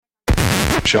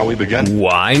Shall we begin?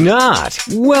 Why not?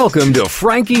 Welcome to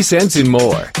Frankie Sense and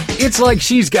More. It's like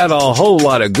she's got a whole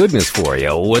lot of goodness for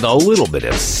you with a little bit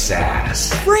of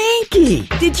sass. Frankie,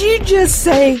 did you just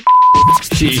say...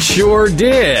 She sure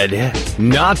did.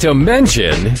 Not to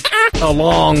mention,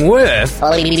 along with...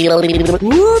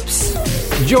 Whoops.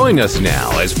 Join us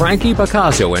now as Frankie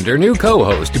Picasso and her new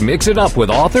co-host mix it up with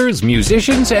authors,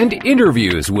 musicians, and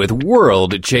interviews with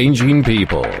world-changing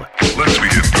people. Let's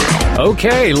begin now.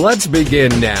 Okay, let's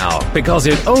begin now, because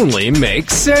it only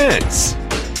makes sense.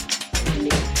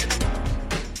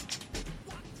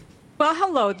 Well,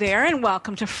 hello there, and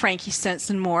welcome to Frankie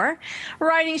Sense and More.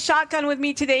 Riding shotgun with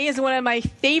me today is one of my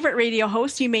favorite radio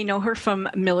hosts. You may know her from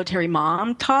Military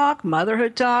Mom Talk,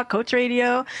 Motherhood Talk, Coach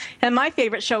Radio, and my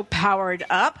favorite show, Powered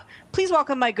Up. Please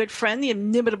welcome my good friend, the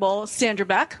inimitable Sandra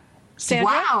Beck. Sandra?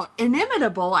 Wow,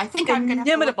 inimitable. I think I'm going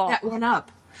to have to look that one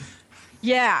up.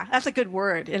 Yeah, that's a good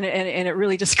word, and it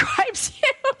really describes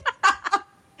you.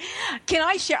 Can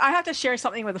I share? I have to share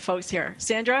something with the folks here.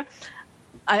 Sandra,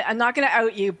 I'm not going to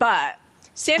out you, but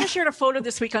Sandra shared a photo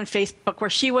this week on Facebook where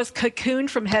she was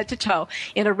cocooned from head to toe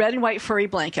in a red and white furry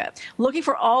blanket, looking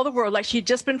for all the world like she'd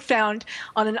just been found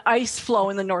on an ice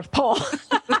floe in the North Pole.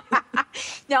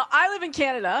 Now, I live in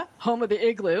Canada, home of the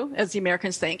igloo, as the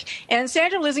Americans think, and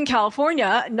Sandra lives in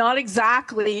California, not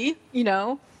exactly,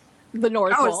 the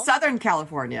North Pole. Oh, Southern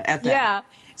California at that. Yeah.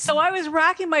 So I was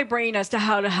racking my brain as to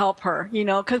how to help her,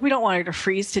 because we don't want her to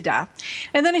freeze to death.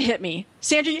 And then it hit me.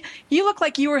 Sandra, you look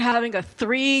like you were having a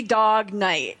 3-dog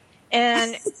night.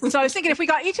 And so I was thinking if we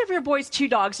got each of your boys 2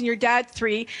 dogs and your dad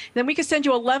 3, then we could send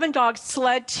you 11-dog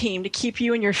sled team to keep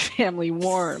you and your family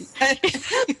warm.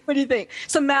 What do you think?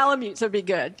 Some Malamutes would be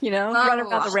good, run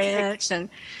around the ranch. And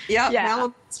yeah.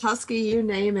 Malamutes, husky, you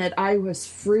name it. I was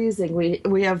freezing.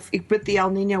 We have, with the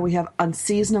El Nino, we have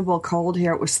unseasonable cold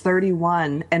here. It was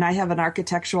 31, and I have an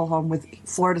architectural home with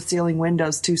floor-to-ceiling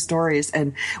windows, 2 stories,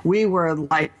 and we were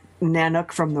like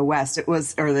Nanook from the west.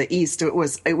 Or the east. It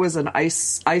was an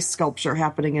ice sculpture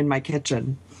happening in my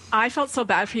kitchen. I felt so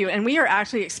bad for you, and we are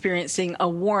actually experiencing a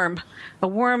warm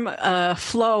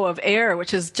flow of air,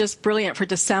 which is just brilliant for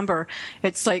December.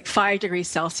 It's like 5 degrees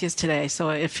Celsius today,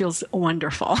 so it feels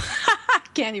wonderful.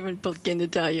 Can't even begin to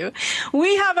tell you.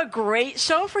 We have a great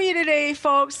show for you today,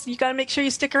 folks. You got to make sure you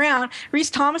stick around. Rhys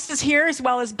Thomas is here, as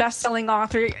well as best-selling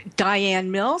author Diann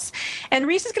Mills. And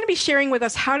Rhys is going to be sharing with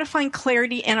us how to find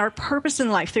clarity and our purpose in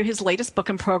life through his latest book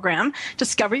and program,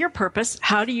 Discover Your Purpose,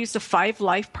 How to Use the 5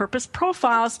 Life Purpose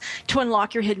Profiles to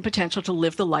Unlock Your Hidden Potential to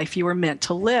Live the Life You Were Meant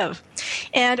to Live.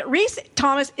 And Rhys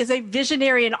Thomas is a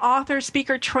visionary and author,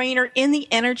 speaker, trainer in the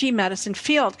energy medicine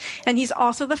field. And he's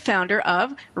also the founder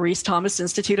of Rhys Thomas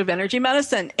Institute of Energy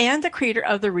Medicine and the creator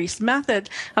of the Rhys Method,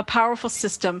 a powerful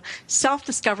system,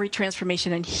 self-discovery,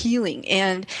 transformation, and healing.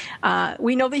 And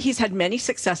we know that he's had many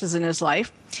successes in his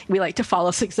life. We like to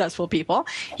follow successful people.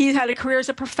 He's had a career as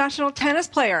a professional tennis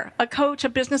player, a coach, a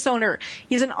business owner.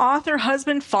 He's an author,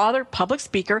 husband, father, public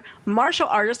speaker, martial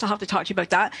artist. I'll have to talk to you about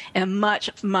that and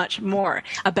much, much more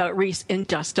about Rhys in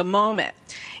just a moment.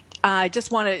 I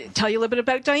just want to tell you a little bit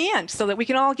about Diann so that we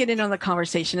can all get in on the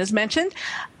conversation. As mentioned,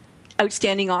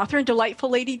 outstanding author and delightful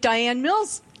lady Diann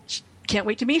Mills. Can't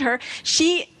wait to meet her.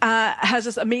 She has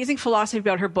this amazing philosophy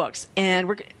about her books, and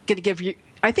we're going to give you,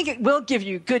 I think it will give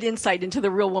you good insight into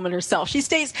the real woman herself. She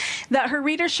states that her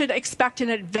readers should expect an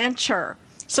adventure.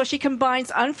 So she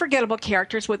combines unforgettable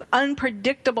characters with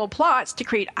unpredictable plots to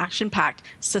create action-packed,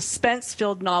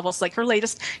 suspense-filled novels like her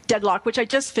latest, Deadlock, which I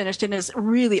just finished and is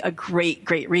really a great,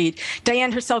 great read.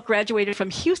 Diann herself graduated from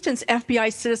Houston's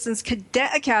FBI Citizens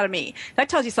Cadet Academy. That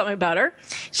tells you something about her.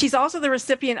 She's also the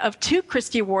recipient of 2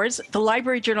 Christie Awards. The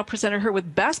Library Journal presented her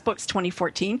with Best Books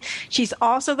 2014. She's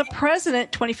also the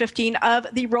president 2015 of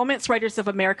the Romance Writers of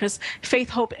America's Faith,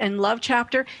 Hope, and Love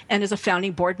chapter and is a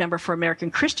founding board member for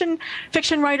American Christian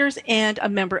Fiction Writers and a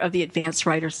member of the Advanced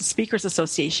Writers and Speakers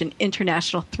Association,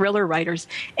 International Thriller Writers,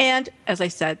 and, as I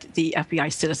said, the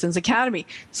FBI Citizens Academy.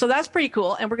 So that's pretty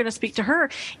cool, and we're going to speak to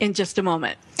her in just a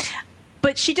moment.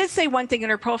 But she did say one thing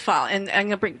in her profile, and I'm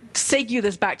going to segue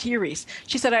this back to you, Rhys.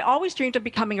 She said, I always dreamed of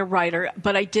becoming a writer,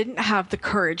 but I didn't have the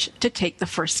courage to take the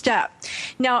first step.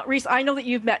 Now, Rhys, I know that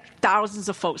you've met thousands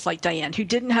of folks like Diann who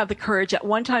didn't have the courage at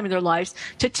one time in their lives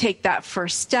to take that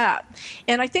first step.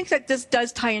 And I think that this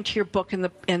does tie into your book in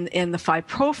the 5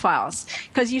 profiles,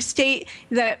 because you state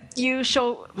that you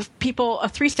show people a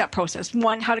 3-step process.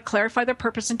 1, how to clarify their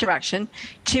purpose and direction.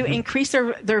 2, increase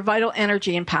their vital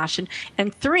energy and passion.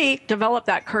 And 3, develop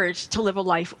that courage to live a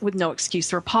life with no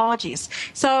excuse or apologies.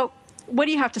 So what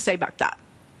do you have to say about that?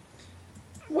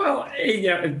 Well,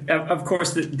 yeah, of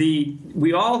course,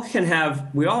 we all have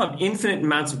infinite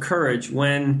amounts of courage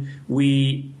when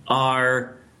we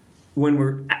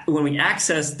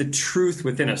access the truth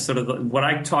within us. Sort of what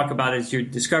I talk about is you're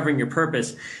discovering your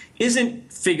purpose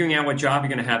isn't figuring out what job you're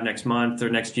going to have next month or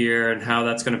next year and how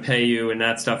that's going to pay you and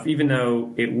that stuff, even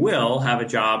though it will have a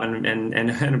job and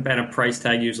a price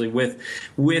tag usually with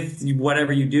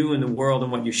whatever you do in the world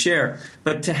and what you share.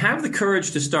 But to have the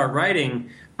courage to start writing,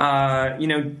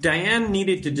 Diann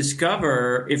needed to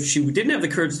discover, if she didn't have the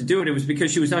courage to do it, it was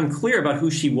because she was unclear about who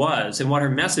she was and what her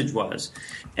message was.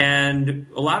 And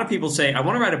a lot of people say, I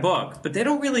want to write a book, but they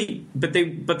don't really, but they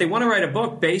want to write a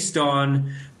book based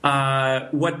on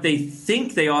what they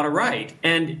think they ought to write,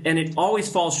 and it always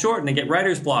falls short, and they get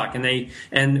writer's block, or they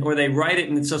write it,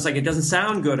 and it's just like it doesn't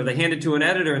sound good, or they hand it to an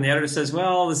editor, and the editor says,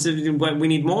 "Well, we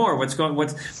need more. What's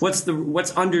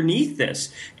underneath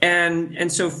this?"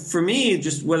 And so for me,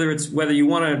 just whether you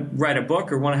want to write a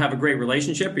book or want to have a great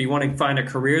relationship, or you want to find a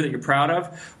career that you're proud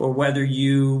of, or whether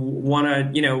you want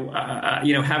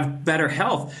to have better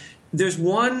health. There's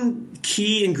one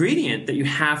key ingredient that you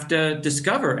have to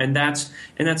discover, and that's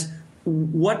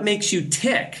what makes you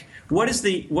tick. What's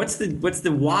the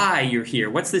why you're here?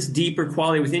 What's this deeper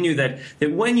quality within you that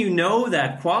when you know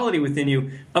that quality within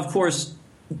you, of course,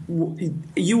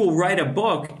 you will write a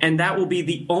book, and that will be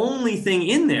the only thing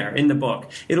in there in the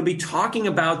book. It'll be talking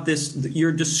about this.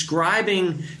 You're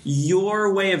describing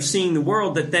your way of seeing the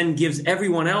world that then gives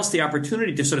everyone else the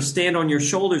opportunity to sort of stand on your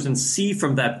shoulders and see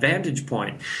from that vantage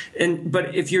point.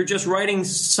 But if you're just writing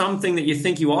something that you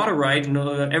think you ought to write and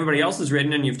everybody else has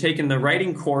written, and you've taken the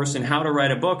writing course in how to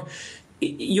write a book,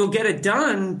 you'll get it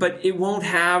done, but it won't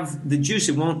have the juice.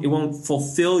 It won't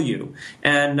fulfill you.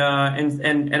 And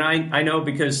I know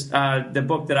because the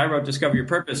book that I wrote, Discover Your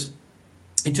Purpose,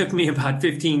 it took me about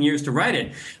 15 years to write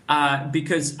it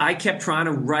because I kept trying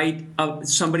to write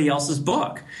somebody else's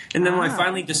book. And then when I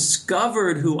finally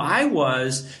discovered who I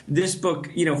was, this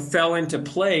book, fell into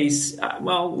place.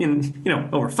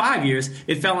 Over 5 years,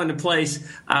 it fell into place,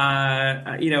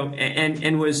 and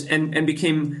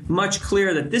became much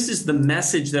clearer that this is the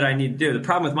message that I need to do. The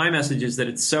problem with my message is that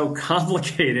it's so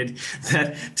complicated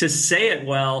that to say it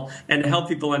well and to help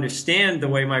people understand the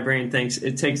way my brain thinks,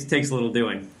 it takes a little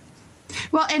doing.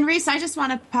 Well, and Rhys, I just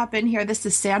want to pop in here. This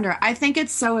is Sandra. I think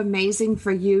it's so amazing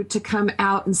for you to come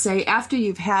out and say, after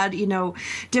you've had,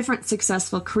 different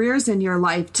successful careers in your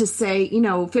life, to say,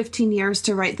 15 years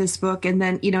to write this book. And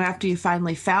then, after you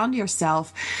finally found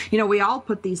yourself, we all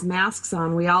put these masks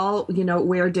on. We all,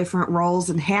 wear different roles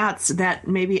and hats that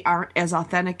maybe aren't as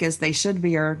authentic as they should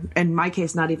be, or in my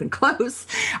case, not even close.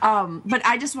 But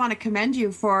I just want to commend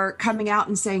you for coming out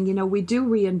and saying, we do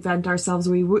reinvent ourselves.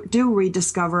 We do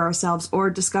rediscover ourselves,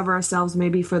 or discover ourselves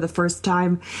maybe for the first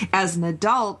time as an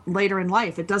adult later in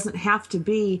life. It doesn't have to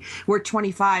be we're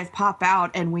 25, pop out,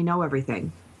 and we know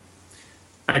everything.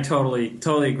 I totally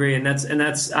agree, and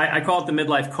that's I call it the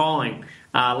midlife calling.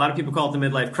 A lot of people call it the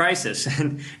midlife crisis,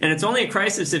 and it's only a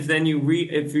crisis if then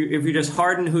if you just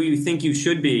harden who you think you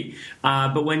should be.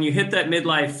 But when you hit that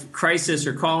midlife crisis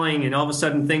or calling, and all of a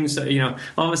sudden things,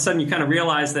 all of a sudden you kind of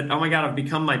realize that, oh my God, I've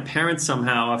become my parents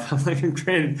somehow. I've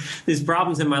created these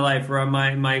problems in my life, or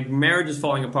my marriage is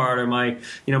falling apart, or my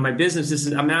business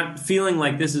I'm not feeling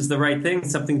like this is the right thing.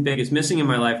 Something big is missing in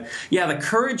my life. Yeah, the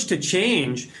courage to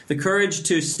change, the courage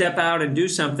to step out and do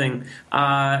something,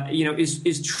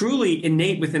 is truly innate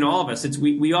within all of us.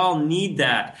 We all need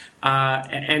that,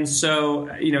 and so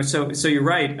so you're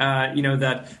right.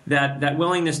 That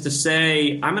willingness to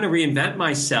say, I'm going to reinvent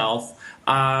myself.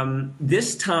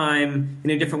 This time in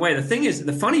a different way. The thing is,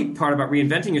 the funny part about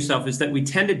reinventing yourself is that we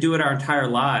tend to do it our entire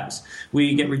lives.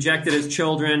 We get rejected as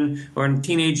children, or in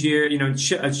teenage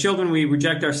years. As children, we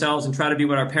reject ourselves and try to be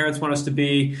what our parents want us to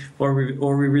be, or we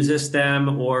resist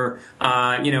them, or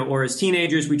as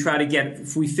teenagers, we try to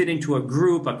if we fit into a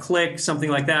group, a clique, something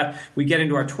like that. We get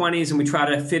into our 20s and we try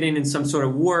to fit in some sort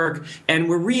of work, and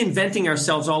we're reinventing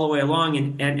ourselves all the way along,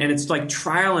 and it's like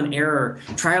trial and error.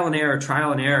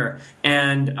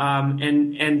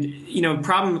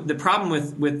 The problem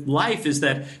with life is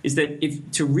that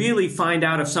if to really find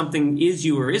out if something is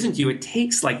you or isn't you, it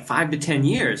takes like 5 to 10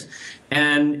 years.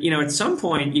 And at some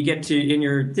point you get to in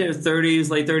your 30s,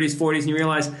 late 30s, 40s, and you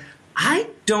realize, I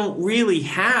don't really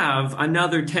have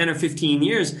another 10 or 15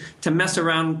 years to mess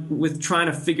around with trying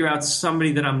to figure out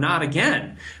somebody that I'm not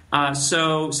again.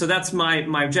 So that's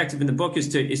my objective in the book, is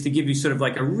to give you sort of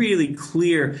like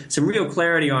some real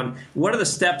clarity on what are the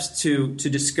steps to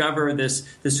discover this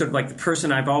sort of like the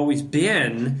person I've always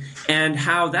been, and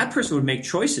how that person would make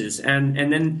choices, and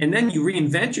then you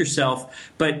reinvent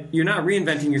yourself, but you're not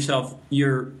reinventing yourself.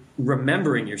 You're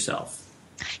remembering yourself.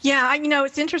 Yeah,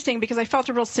 it's interesting because I felt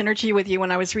a real synergy with you when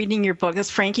I was reading your book. This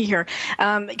is Frankie here.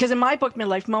 Because in my book,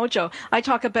 Midlife Mojo, I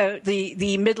talk about the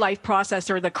midlife process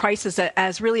or the crisis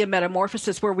as really a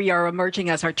metamorphosis where we are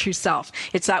emerging as our true self.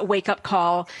 It's that wake-up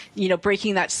call,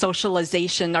 breaking that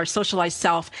socialization, our socialized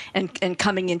self, and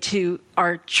coming into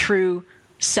our true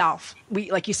self. We,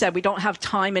 like you said, we don't have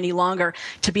time any longer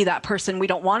to be that person. We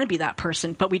don't want to be that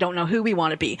person, but we don't know who we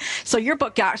want to be. So your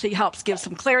book actually helps give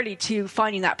some clarity to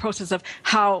finding that process of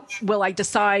how will I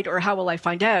decide or how will I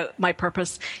find out my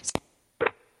purpose.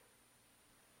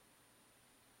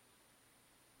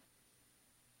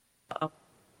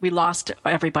 We lost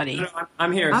everybody. No,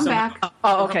 I'm here. I'm back.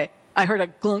 Oh, okay. I heard a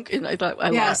glunk and I thought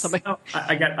I lost somebody. No,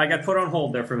 I got put on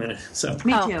hold there for a minute. So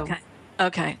Me too.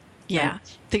 Okay. Yeah,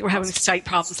 I think we're having Skype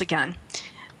problems again.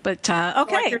 But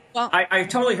okay. Well, I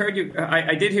totally heard you.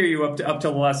 I did hear you up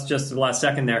till the last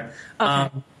second there. Okay.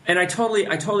 And I totally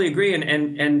agree.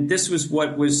 And this was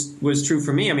what was true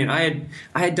for me. I mean, I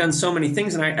had done so many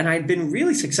things, and I had been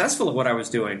really successful at what I was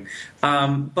doing.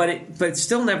 But it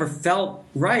still never felt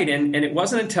right. And it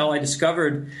wasn't until I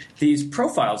discovered these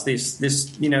profiles,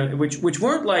 which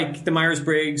weren't like the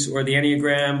Myers-Briggs or the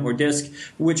Enneagram or DISC,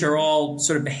 which are all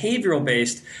sort of behavioral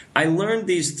based. I learned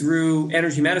these through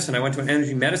energy medicine. I went to an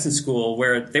energy medicine school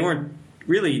where they weren't.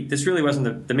 This really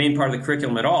wasn't the main part of the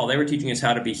curriculum at all. They were teaching us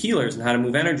how to be healers and how to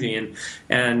move energy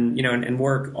and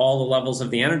work all the levels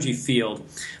of the energy field.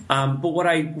 But what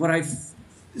I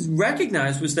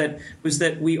recognized was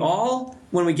that we all,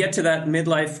 when we get to that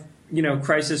midlife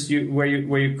crisis, where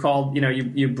you called,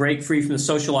 you break free from the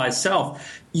socialized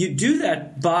self. You do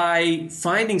that by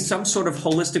finding some sort of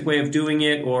holistic way of doing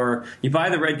it, or you buy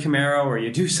the red Camaro, or you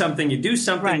do something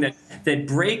right. that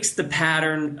breaks the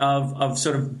pattern of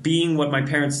sort of being what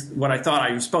I thought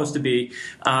I was supposed to be,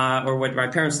 or what my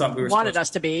parents thought we were wanted us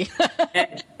to be.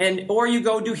 or you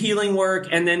go do healing work,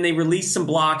 and then they release some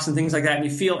blocks and things like that, and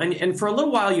you feel, and for a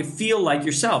little while you feel like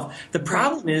yourself. The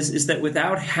problem is that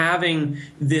without having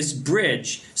this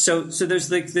bridge, so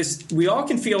there's like this, we all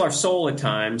can feel our soul at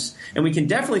times, and we can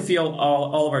definitely feel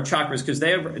all of our chakras, because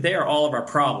they are all of our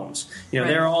problems. Right.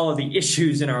 They're all of the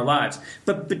issues in our lives.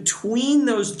 But between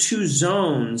those two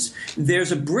zones,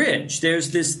 there's a bridge.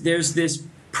 There's this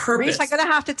purpose. Rhys, I'm going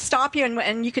to have to stop you,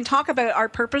 and you can talk about our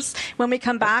purpose when we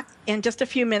come back in just a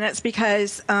few minutes,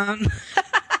 because that's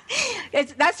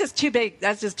just too big.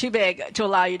 That's just too big to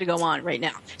allow you to go on right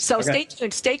now. So Okay. Stay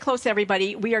tuned. Stay close,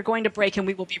 everybody. We are going to break, and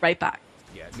we will be right back.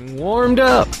 Getting warmed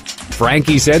up.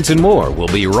 Frankie Sense and More will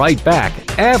be right back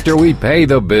after we pay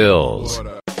the bills.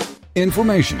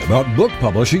 Information about book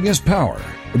publishing is power.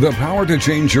 The power to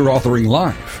change your authoring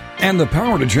life, and the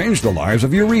power to change the lives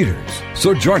of your readers.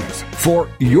 So join us for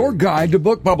Your Guide to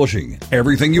Book Publishing.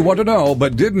 Everything you want to know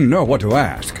but didn't know what to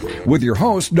ask. With your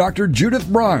host, Dr. Judith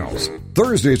Briles.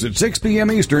 Thursdays at 6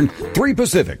 p.m. Eastern, 3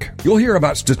 Pacific. You'll hear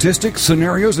about statistics,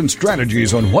 scenarios, and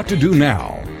strategies on what to do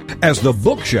now. As the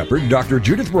book shepherd, Dr.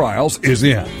 Judith Briles is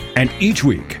in. And each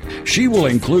week, she will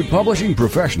include publishing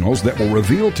professionals that will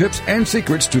reveal tips and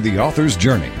secrets to the author's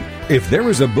journey. If there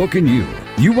is a book in you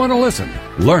want to listen,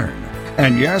 learn,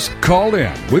 and yes, call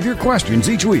in with your questions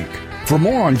each week. For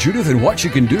more on Judith and what she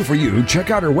can do for you,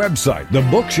 check out her website,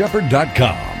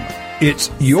 thebookshepherd.com.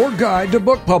 It's your guide to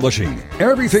book publishing.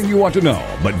 Everything you want to know,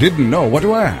 but didn't know what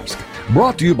to ask.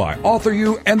 Brought to you by Author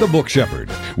You and The Book Shepherd,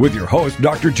 with your host,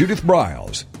 Dr. Judith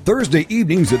Briles. Thursday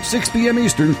evenings at 6 p.m.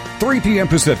 Eastern, 3 p.m.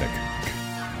 Pacific.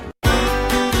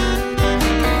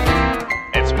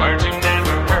 It's words you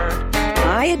never heard.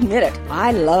 I admit it,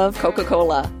 I love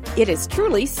Coca-Cola. It is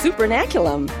truly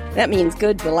supernaculum. That means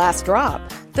good to the last drop.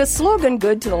 The slogan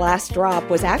 "good to the last drop"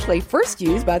 was actually first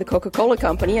used by the Coca-Cola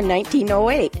Company in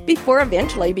 1908, before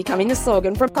eventually becoming the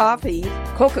slogan for coffee.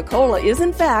 Coca-Cola is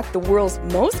in fact the world's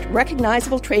most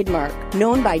recognizable trademark,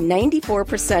 known by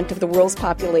 94% of the world's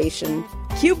population.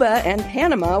 Cuba and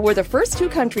Panama were the first two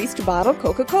countries to bottle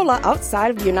Coca-Cola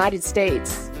outside of the United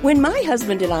States. When my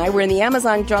husband and I were in the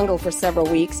Amazon jungle for several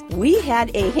weeks, we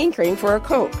had a hankering for a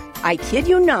Coke. I kid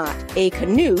you not, a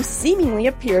canoe seemingly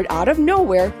appeared out of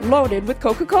nowhere loaded with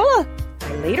Coca-Cola.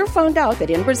 I later found out that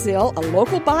in Brazil, a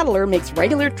local bottler makes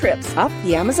regular trips up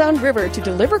the Amazon River to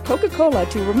deliver Coca-Cola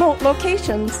to remote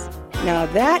locations. Now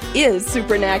that is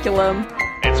supernaculum.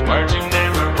 It's words you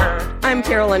never heard. I'm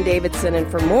Carolyn Davidson, and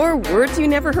for more Words You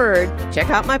Never Heard, check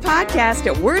out my podcast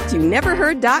at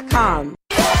wordsyouneverheard.com.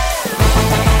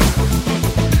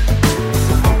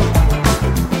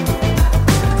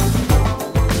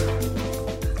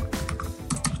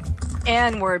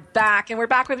 And we're back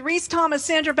with Rhys Thomas,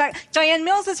 Sandra Beck. Diann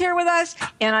Mills is here with us,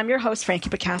 and I'm your host, Frankie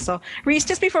Picasso. Rhys,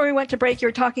 just before we went to break, you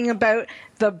were talking about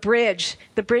the bridge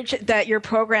that your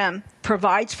program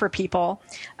provides for people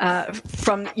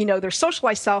from, their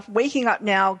socialized self, waking up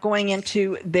now, going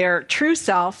into their true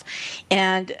self,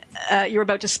 and you're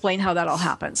about to explain how that all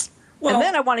happens. Well, and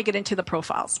then I want to get into the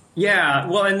profiles. Yeah,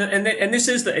 well, and this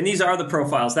is these are the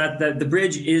profiles. That the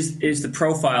bridge is the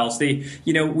profiles.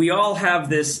 We all have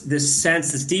this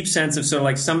deep sense of sort of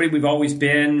like somebody we've always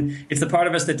been. It's the part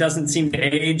of us that doesn't seem to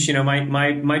age.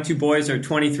 My two boys are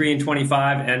 23 and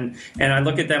 25, and I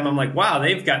look at them, I'm like, wow,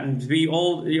 they've gotten to be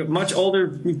old, much older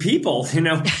people, and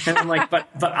I'm like, but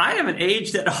I haven't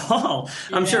aged at all.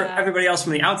 I'm sure everybody else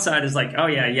from the outside is like, oh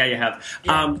yeah, you have.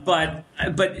 Yeah. But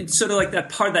it's sort of like that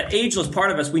part, that ageless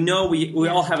part of us. We know we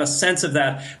all have a sense of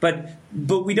that, but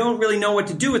we don't really know what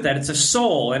to do with that. It's a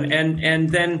soul, and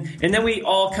then we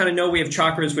all kind of know we have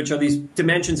chakras, which are these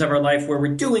dimensions of our life where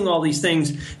we're doing all these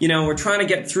things. We're trying to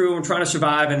get through, we're trying to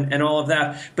survive, and all of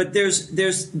that. But there's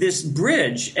this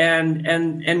bridge,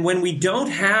 and when we don't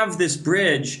have this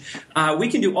bridge, we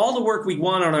can do all the work we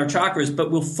want on our chakras, but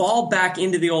we'll fall back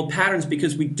into the old patterns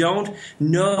because we don't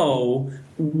know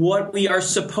what we are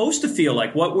supposed to feel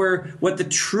like, what the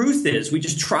truth is. We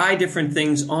just try different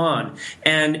things on,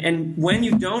 and when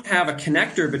you don't have a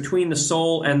connector between the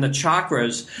soul and the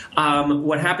chakras,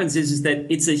 what happens is that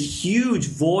it's a huge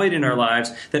void in our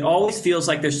lives that always feels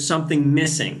like there's something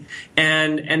missing.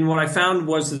 And what I found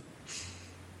was,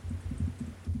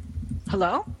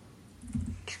 hello,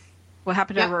 what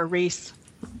happened over Rhys?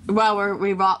 Well,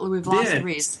 we've lost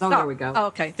Rhys. Oh, there we go. Oh,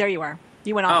 okay, there you are.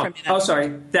 You went off for a minute. Oh, sorry.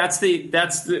 That's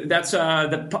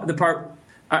the part.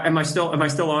 Am I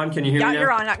still on? Can you hear me now? Yeah,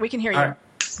 you're on. We can hear you. All right.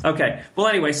 Okay. Well,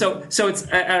 anyway, so it's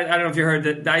I don't know if you heard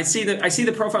that. I see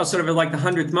the profile sort of like the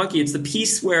 100th monkey. It's the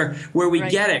piece where we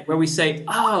get it, where we say,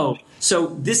 oh, so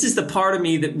this is the part of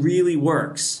me that really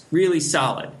works, really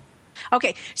solid.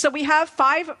 Okay. So we have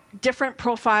 5 different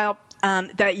profile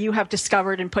that you have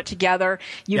discovered and put together.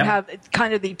 You have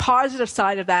kind of the positive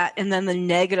side of that and then the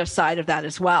negative side of that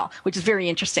as well, which is very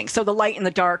interesting. So the light and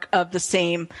the dark of the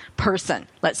same person,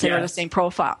 let's say, or the same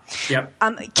profile. Yep.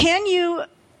 Can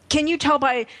you tell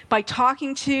by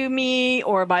talking to me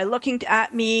or by looking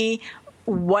at me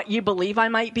what you believe I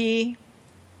might be?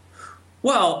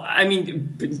 Well, I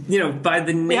mean, by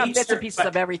the nature... We have bits and pieces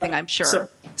of everything, I'm sure.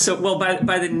 So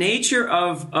by the nature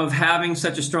of having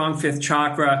such a strong 5th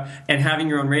chakra and having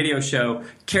your own radio show,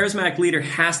 charismatic leader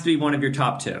has to be one of your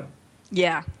top 2.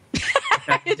 Yeah,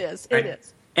 it is. Right? It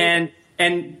is. And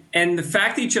the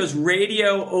fact that you chose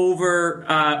radio over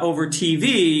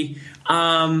TV,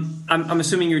 I'm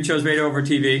assuming you chose radio over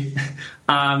TV.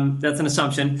 That's an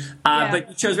assumption. But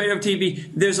you chose radio over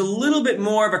TV. There's a little bit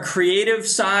more of a creative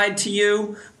side to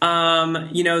you,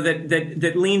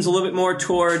 that leans a little bit more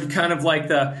toward kind of like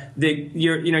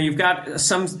you've got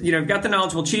the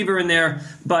knowledgeable achiever in there,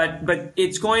 but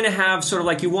it's going to have sort of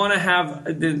like you want to have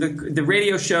the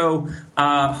radio show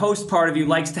host part of you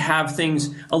likes to have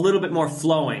things a little bit more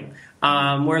flowing.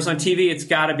 Whereas on TV,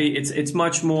 it's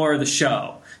much more the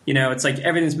show. It's like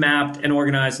everything's mapped and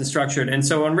organized and structured. And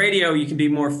so on radio, you can be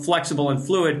more flexible and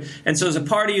fluid. And so there's a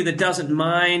part of you that doesn't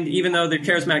mind, even though the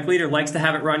charismatic leader likes to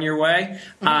have it run your way,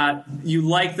 you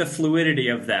like the fluidity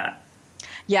of that.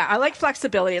 Yeah, I like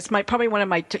flexibility. It's probably one of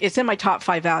my. It's in my top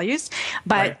 5 values.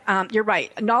 But you're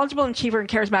right. Knowledgeable achiever and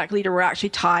charismatic leader were actually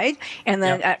tied, and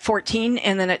then at 14,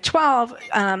 and then at 12,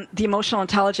 the emotional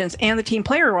intelligence and the team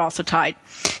player were also tied.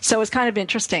 So it's kind of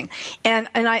interesting. And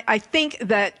I think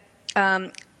that.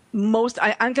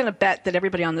 I'm going to bet that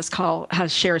everybody on this call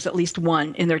shares at least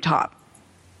one in their top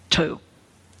 2.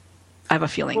 I have a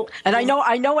feeling, and I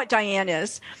know what Diann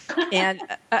is, and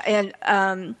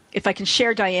if I can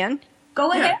share Diann,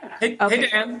 go ahead. Hey,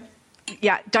 Diann.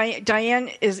 Yeah,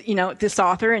 Diann is this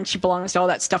author, and she belongs to all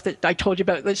that stuff that I told you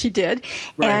about that she did,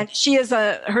 and she is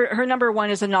her number 1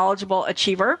 is a knowledgeable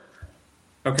achiever.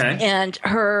 Okay. And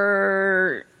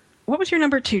what was your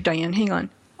number 2, Diann? Hang on.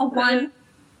 A 1.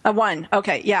 A 1.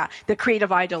 Okay, yeah, the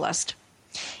creative idealist.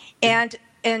 And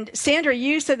Sandra,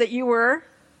 you said that you were.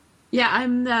 Yeah,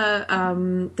 I'm the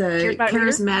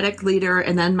charismatic leader,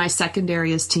 and then my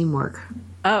secondary is teamwork.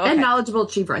 Oh, okay. And knowledgeable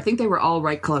achiever. I think they were all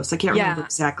right close. I can't remember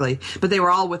exactly, but they were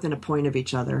all within a point of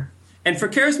each other. And for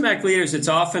charismatic leaders, it's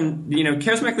often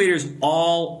charismatic leaders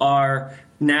all are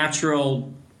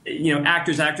natural.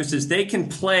 Actors, actresses, they can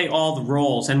play all the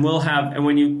roles, and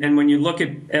when you look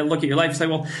at your life, you say,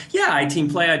 well, yeah, I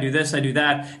team play, I do this, I do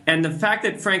that. And the fact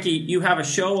that, Frankie, you have a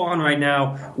show on right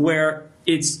now where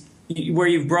it's where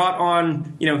you've brought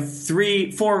on,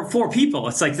 four people.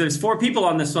 It's like there's 4 people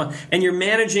on this one, and you're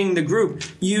managing the group.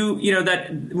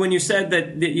 That when you said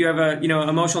that you have a,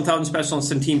 emotional intelligence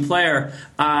specialist and team player,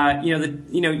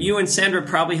 you and Sandra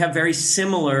probably have very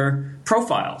similar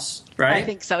profiles, right? I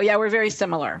think so. Yeah, we're very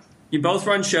similar. You both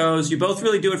run shows. You both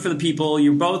really do it for the people.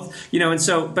 You both,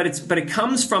 but it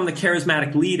comes from the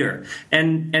charismatic leader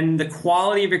and the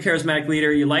quality of your charismatic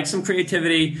leader. You like some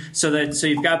creativity, so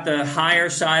you've got the higher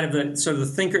side of the sort of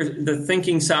the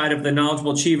thinking side of the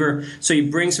knowledgeable achiever. So you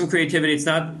bring some creativity. It's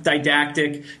not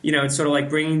didactic. It's sort of like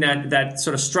bringing that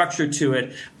sort of structure to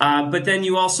it. But then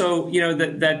you also,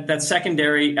 that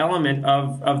secondary element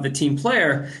of the team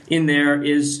player in there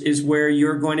is where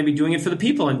you're going to be doing it for the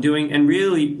people and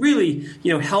really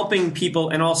helping people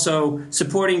and also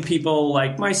supporting people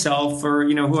like myself or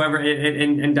whoever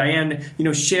and Diann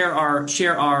share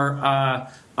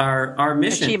our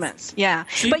mission. Achievements, yeah.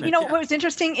 But what was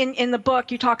interesting in the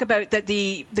book, you talk about that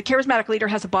the charismatic leader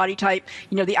has a body type,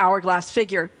 the hourglass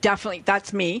figure. Definitely,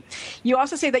 that's me. You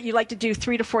also say that you like to do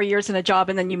 3 to 4 years in a job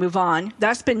and then you move on.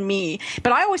 That's been me.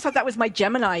 But I always thought that was my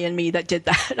Gemini in me that did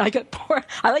that. I got bored.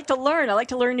 I like to learn. I like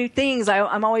to learn new things.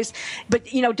 I'm always, but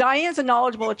Diann's a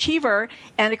knowledgeable achiever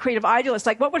and a creative idealist.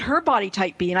 Like, what would her body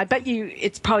type be? And I bet you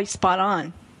it's probably spot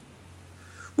on.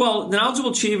 Well, the knowledgeable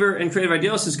achiever and creative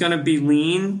idealist is going to be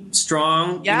lean,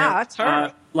 strong. Yeah, that's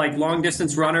her. Like long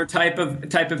distance runner type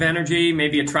of energy,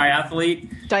 maybe a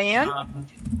triathlete. Diann?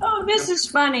 This is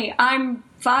funny. I'm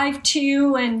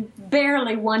 5'2" and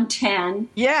barely 110.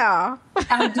 Yeah.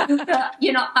 I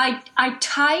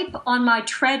type on my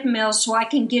treadmill so I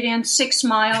can get in 6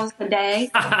 miles a day.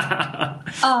 I'm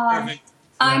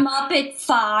up at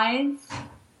 5.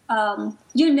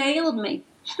 You nailed me.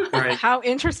 Right. How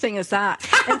interesting is that?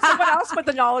 And so what else with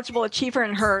the knowledgeable achiever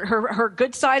and her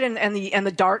good side and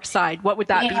the dark side? What would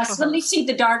that be for her? Let me see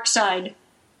the dark side.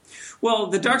 Well,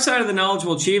 the dark side of the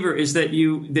knowledgeable achiever is that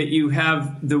you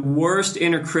have the worst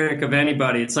inner critic of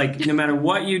anybody. It's like no matter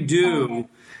what you do,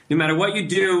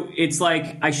 it's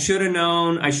like, I should have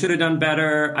known, I should have done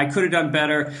better, I could have done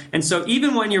better. And so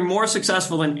even when you're more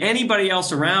successful than anybody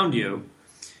else around you,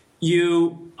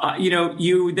 you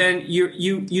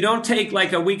don't take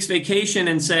like a week's vacation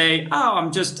and say,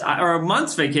 or a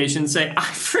month's vacation and say, I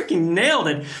freaking nailed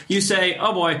it. You say,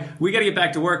 oh boy, we got to get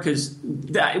back to work because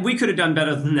we could have done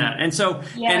better than that. And so,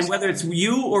 And whether it's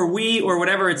you or we or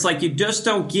whatever, it's like you just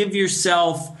don't give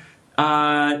yourself,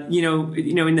 in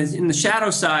the shadow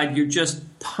side, you're just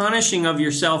punishing of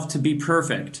yourself to be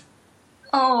perfect.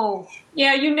 Oh,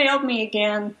 yeah, you nailed me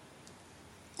again.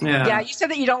 Yeah, you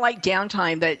said that you don't like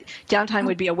downtime, that downtime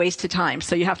would be a waste of time,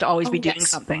 so you have to always be doing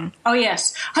something. Oh,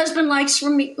 yes. Husband likes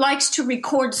to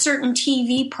record certain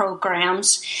TV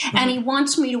programs, and he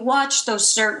wants me to watch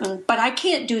those certain, but I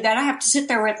can't do that. I have to sit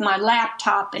there with my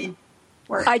laptop and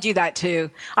work. I do that,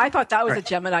 too. I thought that was a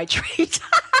Gemini trait.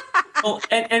 Well,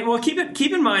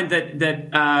 keep in mind that the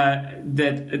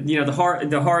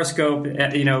horoscope,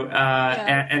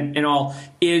 and all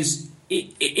is.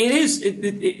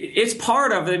 It's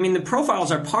part of it. I mean, the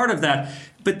profiles are part of that.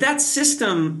 But that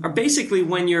system are basically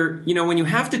when you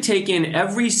have to take in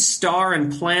every star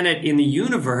and planet in the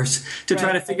universe to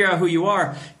try to figure out who you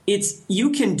are.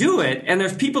 You can do it, and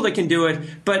there's people that can do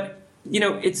it. But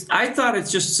I thought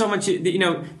it's just so much.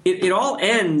 It all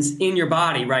ends in your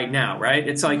body right now, right?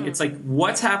 It's like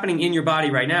what's happening in your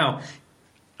body right now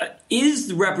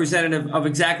is representative of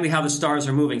exactly how the stars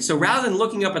are moving. So rather than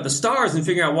looking up at the stars and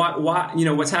figuring out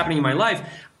what's happening in my life,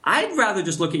 I'd rather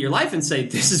just look at your life and say,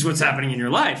 this is what's happening in your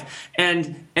life.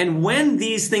 And when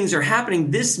these things are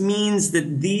happening, this means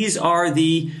that these are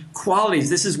the qualities.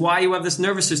 This is why you have this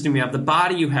nervous system you have, the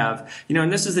body you have.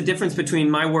 And this is the difference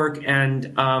between my work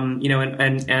and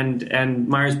and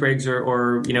Myers-Briggs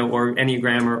or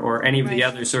Enneagram or any of the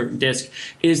others or DISC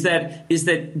is that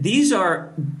these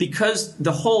are, because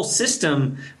the whole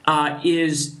system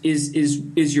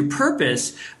is your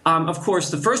purpose. Of course,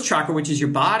 the first chakra, which is your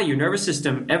body, your nervous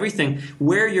system, everything,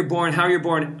 where you're born, how you're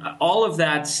born, all of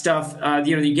that stuff,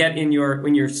 you get in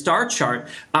your star chart,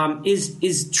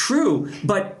 is true.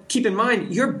 But keep in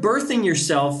mind, you're birthing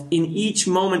yourself in each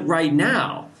moment right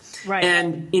now. Right.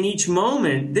 And in each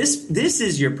moment, this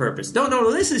is your purpose.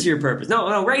 No, this is your purpose.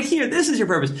 No, right here, this is your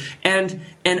purpose. And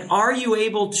are you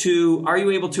able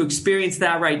to experience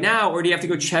that right now, or do you have to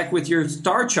go check with your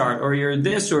star chart or your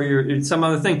this or your some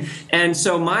other thing? And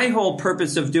so my whole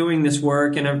purpose of doing this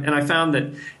work, and I found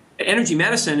that energy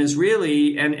medicine is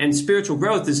really, and spiritual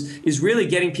growth is really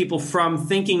getting people from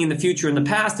thinking in the future and the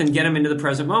past and get them into the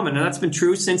present moment. And that's been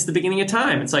true since the beginning of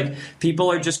time. It's like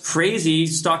people are just crazy,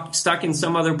 stuck in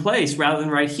some other place rather than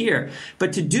right here.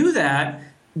 But to do that,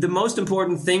 the most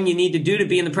important thing you need to do to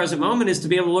be in the present moment is to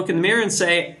be able to look in the mirror and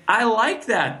say, I like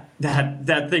that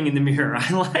thing in the mirror.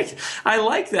 I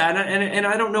like that, and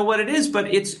I don't know what it is, but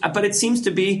it seems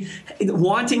to be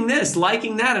wanting this,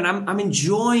 liking that, and I'm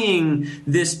enjoying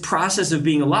this process of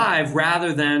being alive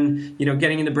rather than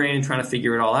getting in the brain and trying to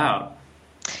figure it all out.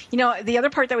 The other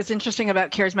part that was interesting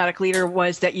about Charismatic Leader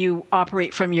was that you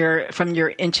operate from your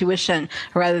intuition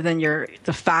rather than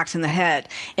the facts in the head,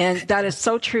 and that is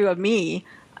so true of me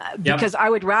because I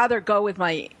would rather go with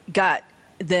my gut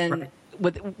than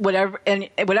with whatever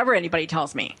anybody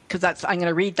tells me, because I'm going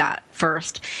to read that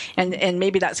first, and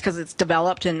maybe that's because it's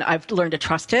developed and I've learned to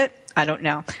trust it. I don't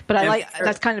know, but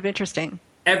that's kind of interesting.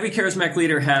 Every charismatic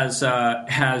leader has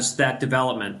that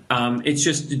development.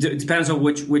 It depends on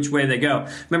which way they go.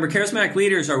 Remember, charismatic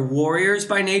leaders are warriors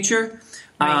by nature,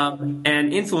 and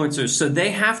influencers. So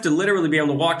they have to literally be able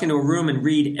to walk into a room and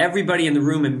read everybody in the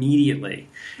room immediately,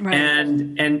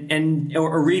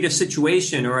 or read a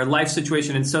situation or a life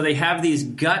situation. And so they have these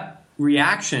gut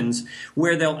reactions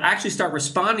where they'll actually start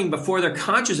responding before they're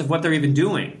conscious of what they're even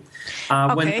doing.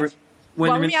 Okay.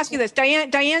 Let me ask you this.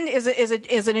 Diann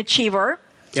is an achiever.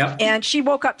 Yep. And she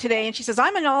woke up today and she says,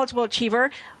 I'm a knowledgeable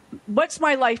achiever. What's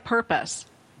my life purpose?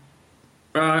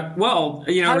 How do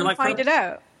you find it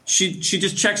out? She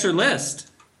just checks her list.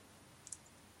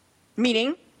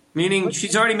 Meaning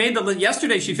she's already made the list.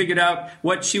 Yesterday she figured out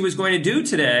what she was going to do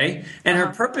today, and her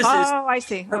purpose is... Oh, I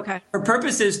see. Okay. Her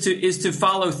purpose is to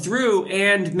follow through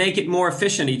and make it more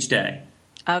efficient each day.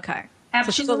 Okay.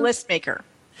 Absolutely. So she's a list maker.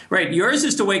 Right. Yours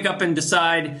is to wake up and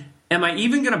decide, am I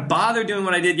even going to bother doing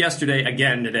what I did yesterday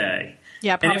again today?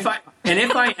 Yeah, probably. And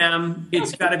if I am,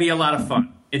 it's got to be a lot of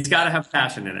fun. It's got to have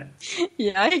passion in it.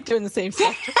 Yeah, I hate doing the same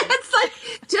stuff. It's like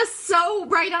just so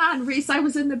right on, Rhys. I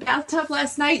was in the bathtub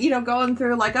last night, going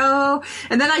through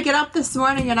and then I get up this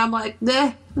morning and I'm like,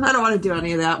 I don't want to do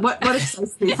any of that. What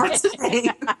excites me for today?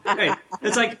 Right.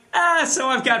 It's like, so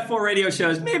I've got 4 radio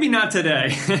shows. Maybe not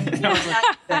today.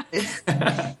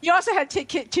 You also had two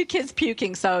kids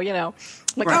puking, so, an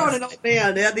old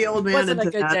man. They had the old man. Wasn't a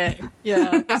good day.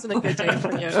 Yeah, it wasn't a good day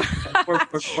for you.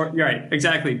 Right,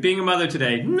 exactly. Being a mother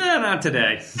today, not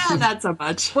today. No, not so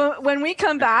much. Well, when we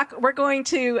come back, we're going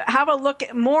to have a look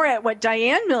more at what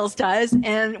Diann Mills does,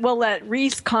 and we'll let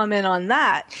Rhys comment on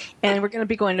that. And we're going to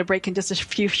be going to break in just a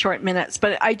few short minutes.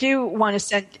 But I do want to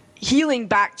send healing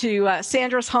back to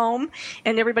Sandra's home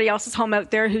and everybody else's home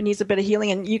out there who needs a bit of healing.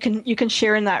 And you can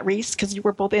share in that, Rhys, because you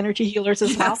were both energy healers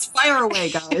as well. Yes, fire away,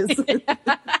 guys.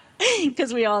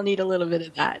 Because we all need a little bit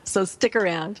of that. So stick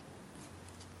around.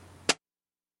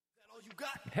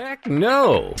 Heck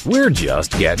no, we're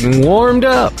just getting warmed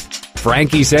up.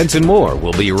 Frankie Sense and More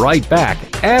will be right back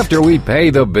after we pay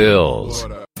the bills.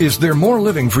 Is there more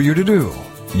living for you to do?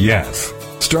 Yes.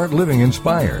 Start living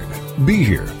inspired. Be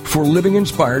here for Living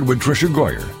Inspired with Tricia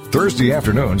Goyer, Thursday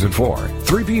afternoons at 4,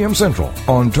 3 p.m. Central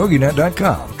on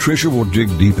TogiNet.com. Tricia will dig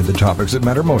deep into topics that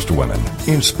matter most to women,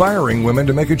 inspiring women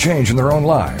to make a change in their own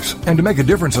lives and to make a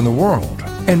difference in the world,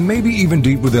 and maybe even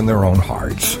deep within their own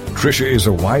hearts. Tricia is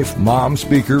a wife, mom,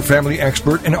 speaker, family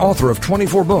expert, and author of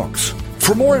 24 books.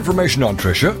 For more information on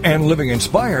Tricia and Living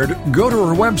Inspired, go to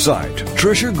her website,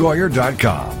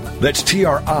 TriciaGoyer.com. That's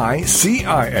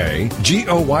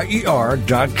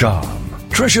TriciaGoyer.com.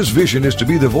 Tricia's vision is to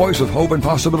be the voice of hope and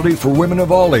possibility for women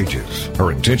of all ages.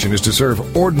 Her intention is to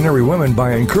serve ordinary women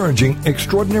by encouraging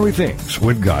extraordinary things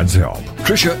with God's help.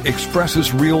 Tricia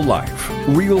expresses real life,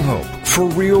 real hope for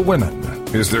real women.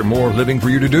 Is there more living for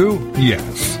you to do?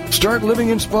 Yes. Start living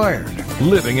inspired.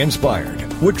 Living Inspired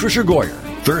with Tricia Goyer.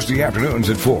 Thursday afternoons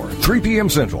at 4, 3 p.m.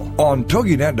 Central on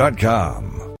TogiNet.com.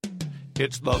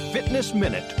 It's the Fitness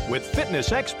Minute with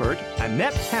fitness expert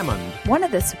Annette Hammond. One of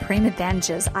the supreme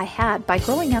advantages I had by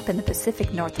growing up in the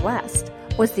Pacific Northwest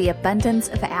was the abundance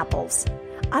of apples.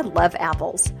 I love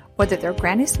apples, whether they're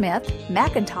Granny Smith,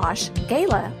 McIntosh,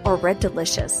 Gala, or Red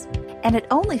Delicious. And at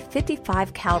only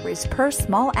 55 calories per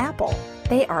small apple,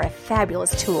 they are a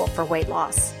fabulous tool for weight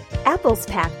loss. Apples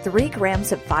pack 3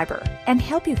 grams of fiber and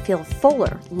help you feel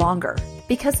fuller longer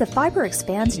because the fiber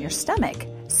expands in your stomach,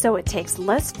 so it takes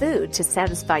less food to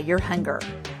satisfy your hunger.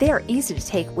 They are easy to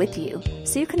take with you,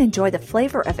 so you can enjoy the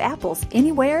flavor of apples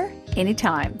anywhere,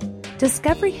 anytime.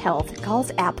 Discovery Health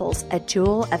calls apples a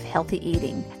jewel of healthy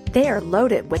eating. They are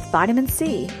loaded with vitamin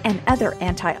C and other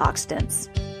antioxidants.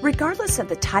 Regardless of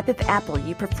the type of apple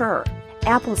you prefer,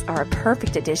 apples are a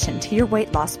perfect addition to your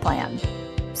weight loss plan.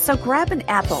 So grab an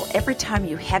apple every time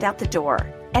you head out the door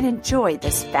and enjoy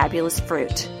this fabulous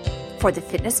fruit. For the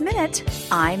Fitness Minute,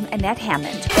 I'm Annette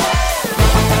Hammond.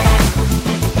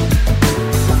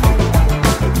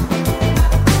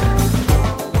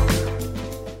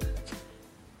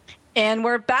 And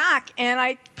we're back, and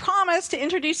I promised to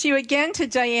introduce you again to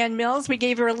Diann Mills. We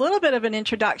gave her a little bit of an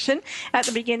introduction at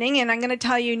the beginning, and I'm going to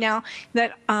tell you now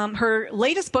that her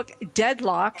latest book,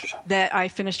 Deadlock, that I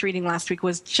finished reading last week,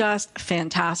 was just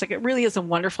fantastic. It really is a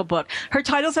wonderful book. Her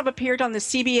titles have appeared on the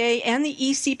CBA and the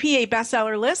ECPA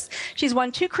bestseller lists. She's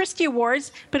won 2 Christie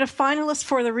Awards, been a finalist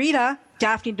for the Rita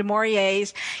Daphne du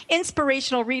Maurier's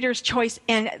Inspirational Reader's Choice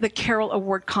and the Carroll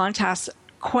Award contest.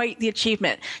 Quite the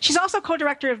achievement. She's also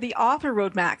co-director of the Author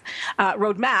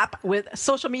Roadmap with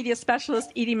social media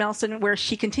specialist Edie Melson, where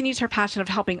she continues her passion of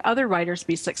helping other writers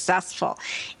be successful.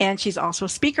 And she's also a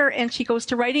speaker, and she goes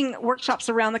to writing workshops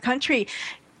around the country.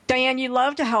 Diann, you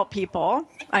love to help people.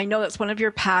 I know that's one of your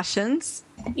passions.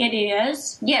 It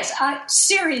is. Yes,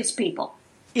 serious people.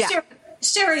 Yeah.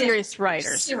 Serious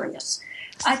writers. Serious.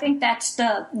 I think that's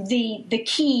the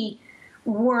key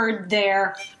word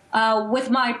there. With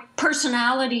my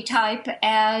personality type,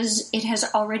 as it has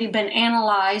already been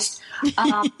analyzed,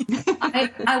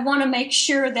 I want to make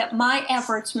sure that my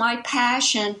efforts, my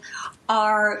passion,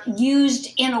 are used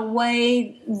in a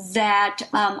way that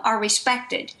are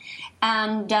respected.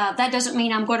 And that doesn't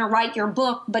mean I'm going to write your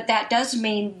book, but that does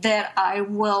mean that I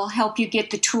will help you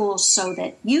get the tools so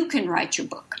that you can write your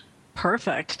book.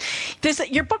 Perfect.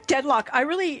 Your book, Deadlock, I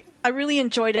really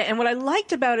enjoyed it. And what I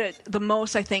liked about it the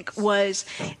most, I think, was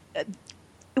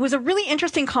it was a really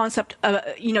interesting concept.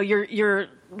 You're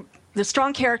the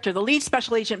strong character, the lead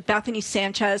special agent, Bethany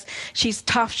Sanchez. She's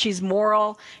tough. She's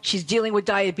moral. She's dealing with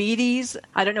diabetes.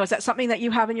 I don't know. Is that something that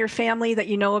you have in your family that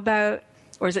you know about?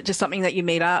 Or is it just something that you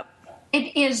made up?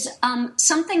 It is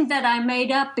something that I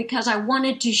made up because I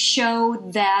wanted to show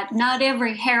that not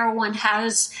every heroine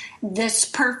has this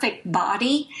perfect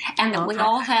body, and that we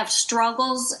all have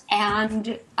struggles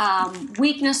and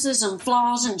weaknesses and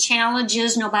flaws and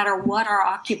challenges no matter what our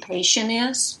occupation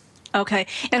is. Okay.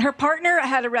 And her partner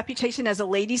had a reputation as a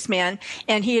ladies' man,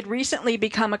 and he had recently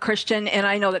become a Christian, and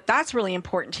I know that that's really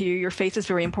important to you. Your faith is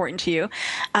very important to you.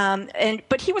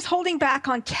 But he was holding back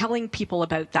on telling people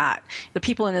about that, the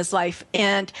people in his life.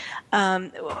 And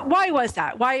why was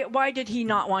that? Why did he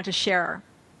not want to share?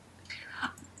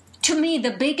 To me,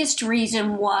 the biggest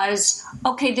reason was,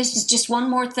 okay, this is just one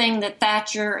more thing that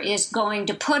Thatcher is going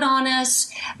to put on us,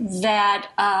 that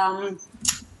I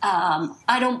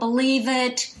don't believe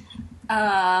it.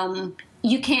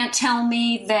 You can't tell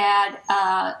me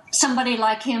that somebody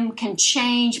like him can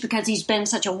change because he's been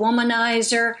such a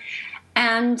womanizer.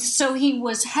 And so he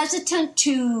was hesitant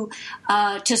to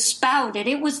spout it.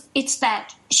 It's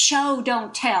that show,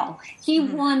 don't tell. He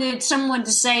wanted someone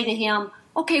to say to him,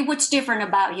 okay, what's different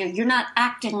about you? You're not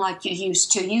acting like you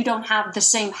used to. You don't have the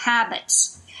same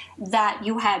habits that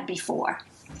you had before.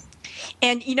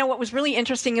 And you know what was really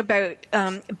interesting about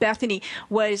Bethany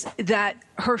was that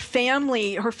her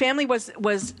family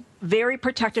was very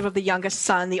protective of the youngest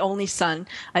son, the only son,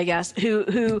 I guess,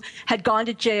 who had gone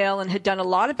to jail and had done a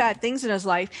lot of bad things in his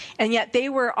life, and yet they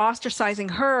were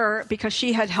ostracizing her because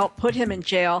she had helped put him in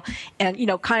jail, and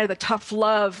kind of the tough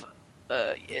love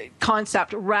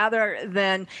concept rather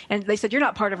than, and they said, you're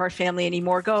not part of our family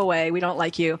anymore, go away, we don't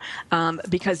like you,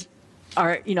 because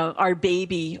our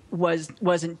baby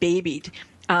wasn't babied,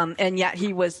 and yet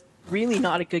he was really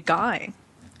not a good guy.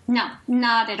 No,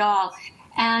 not at all.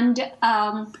 And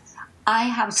I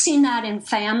have seen that in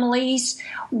families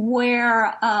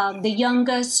where the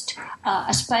youngest,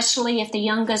 especially if the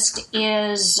youngest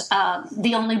is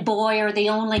the only boy or the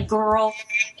only girl,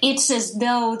 it's as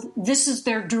though this is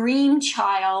their dream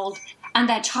child, and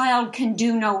that child can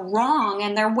do no wrong,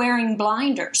 and they're wearing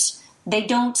blinders. They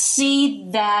don't see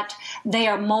that they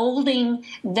are molding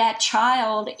that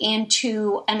child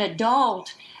into an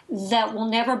adult that will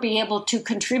never be able to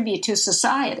contribute to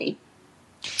society.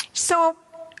 So,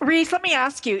 Rhys, let me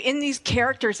ask you, in these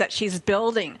characters that she's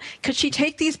building, could she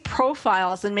take these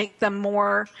profiles and make them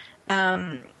more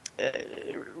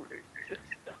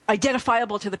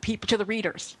identifiable to the people, to the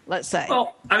readers, let's say?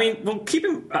 Well, I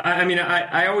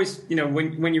always,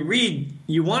 when you read,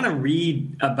 you want to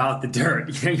read about the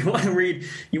dirt. You want to read.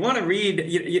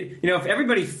 If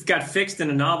everybody got fixed in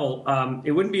a novel,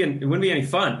 it wouldn't be any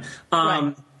fun.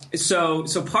 Right. So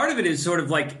part of it is sort of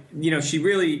like, she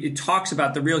really talks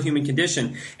about the real human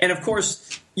condition. And of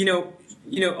course,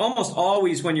 almost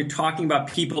always when you're talking about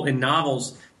people in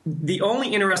novels, the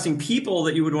only interesting people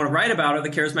that you would want to write about are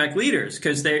the charismatic leaders,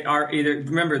 because they are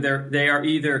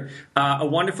either a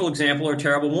wonderful example or a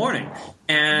terrible warning,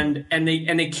 and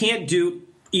they can't do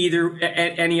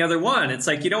any other one. It's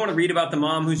like you don't want to read about the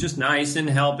mom who's just nice and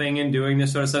helping and doing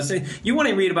this sort of stuff. So you want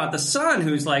to read about the son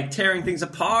who's like tearing things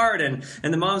apart, and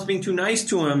the mom's being too nice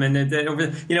to him, and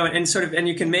and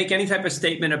you can make any type of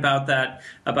statement about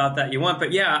that you want.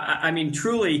 But yeah, I mean,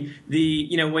 truly,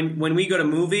 when we go to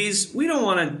movies, we don't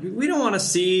want to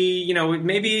see,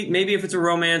 maybe if it's a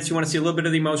romance, you want to see a little bit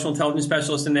of the emotional intelligence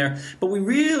specialist in there, but we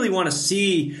really want to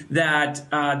see that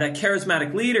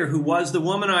charismatic leader who was the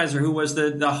womanizer, who was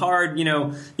the hard,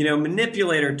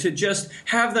 manipulator, to just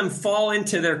have them fall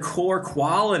into their core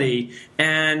quality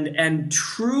and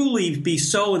truly be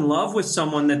so in love with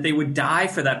someone that they would die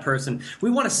for that person. We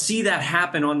want to see that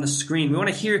happen on the screen. We want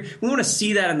to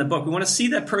see that in the book. We want to see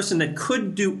that person that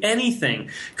could do anything,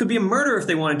 could be a murderer if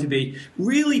they wanted to be,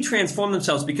 really transform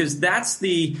themselves, because that's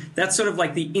sort of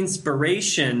like the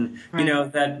inspiration,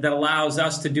 right, that allows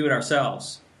us to do it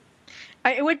ourselves.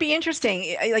 It would be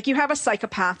interesting. Like, you have a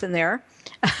psychopath in there.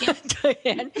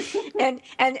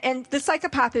 and the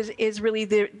psychopath is really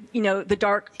the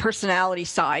dark personality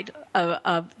side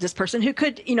of this person, who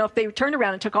could, if they turned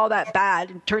around and took all that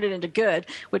bad and turned it into good,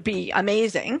 would be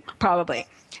amazing, probably.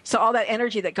 So all that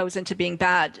energy that goes into being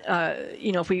bad,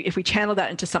 if we channel that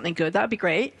into something good, that would be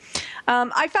great.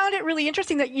 I found it really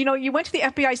interesting that, you went to the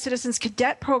FBI Citizens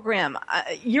Cadet Program.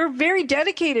 You're very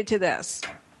dedicated to this.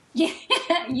 Yeah,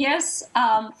 yes,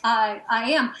 I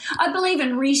am. I believe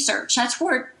in research. That's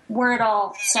where it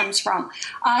all stems from.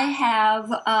 I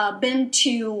have been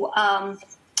to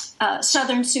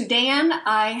southern Sudan.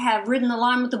 I have ridden the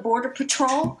line with the Border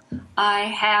Patrol. I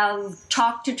have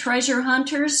talked to treasure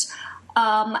hunters.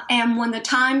 And when the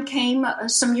time came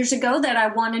some years ago that I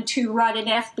wanted to write an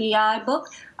FBI book,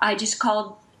 I just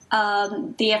called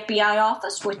the FBI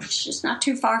office, which is not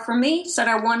too far from me, said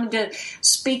I wanted to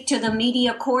speak to the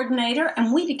media coordinator,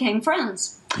 and we became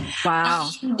friends. Wow.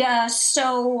 And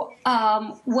so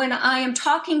when I am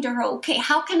talking to her, okay,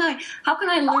 how can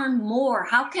I learn more?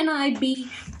 How can I be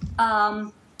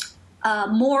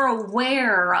more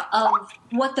aware of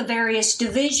what the various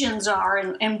divisions are,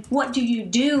 and what do you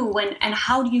do, and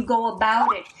how do you go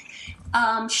about it?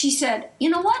 She said, you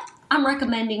know what? I'm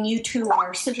recommending you to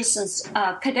our Citizens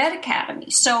Cadet Academy.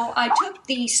 So I took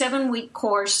the 7-week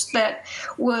course that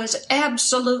was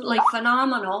absolutely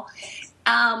phenomenal.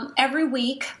 Every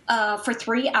week for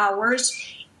 3 hours,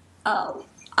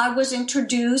 I was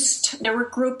introduced. There were a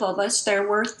group of us. There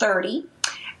were 30.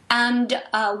 And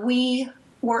we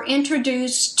were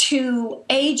introduced to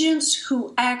agents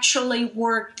who actually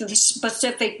worked the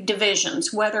specific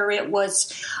divisions, whether it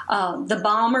was the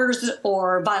bombers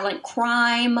or violent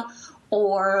crime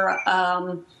or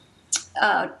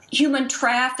human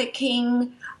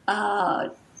trafficking,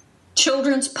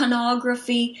 children's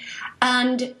pornography.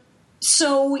 And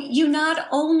so you not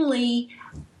only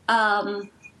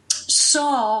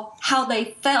saw how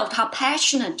they felt, how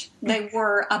passionate they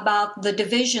were about the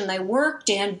division they worked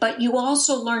in, but you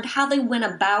also learned how they went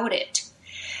about it.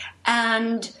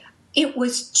 And it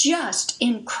was just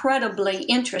incredibly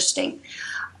interesting.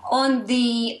 On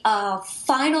the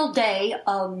final day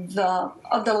of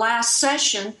the last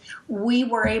session, we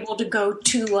were able to go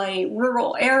to a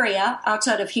rural area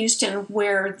outside of Houston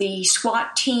where the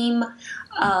SWAT team,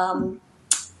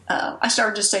 I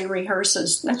started to say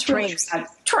rehearses. That's trains. Really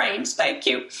trains, thank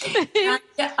you. And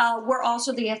we're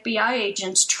also the FBI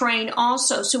agents train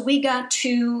also. So we got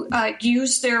to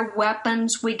use their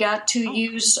weapons. We got to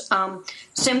use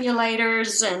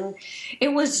simulators, and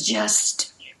it was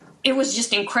just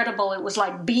incredible. It was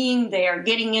like being there,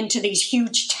 getting into these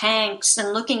huge tanks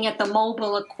and looking at the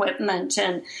mobile equipment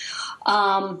and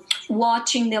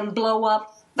watching them blow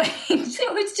up things.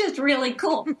 It was just really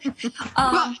cool.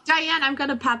 Well, Diann, I'm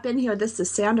going to pop in here. This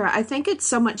is Sandra. I think it's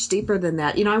so much deeper than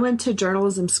that. I went to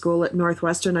journalism school at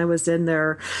Northwestern. I was in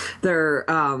their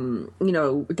not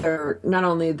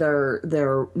only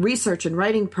their research and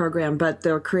writing program, but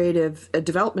their creative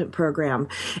development program.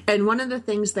 And one of the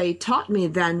things they taught me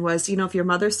then was, if your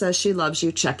mother says she loves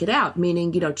you, check it out.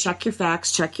 Meaning, check your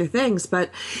facts, check your things. But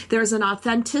there's an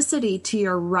authenticity to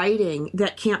your writing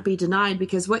that can't be denied,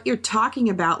 because what you're talking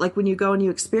about, like when you go and you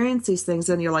experience these things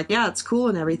and you're like, yeah, it's cool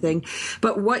and everything.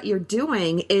 But what you're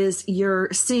doing is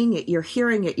you're seeing it, you're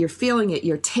hearing it, you're feeling it,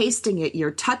 you're tasting it,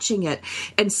 you're touching it.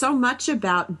 And so much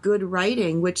about good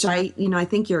writing, which I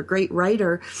think you're a great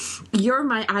writer. You're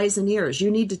my eyes and ears.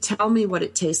 You need to tell me what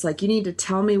it tastes like. You need to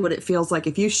tell me what it feels like.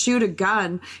 If you shoot a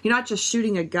gun, you're not just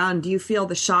shooting a gun. Do you feel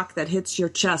the shock that hits your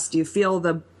chest? Do you feel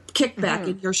the kickback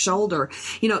in your shoulder?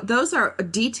 Those are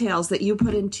details that you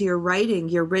put into your writing,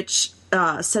 your rich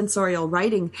sensorial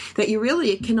writing that you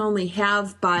really can only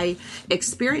have by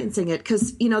experiencing it,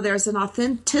 because there's an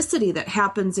authenticity that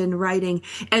happens in writing,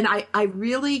 and I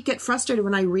really get frustrated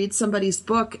when I read somebody's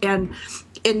book and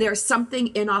there's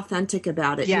something inauthentic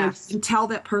about it. Yes. You can tell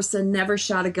that person never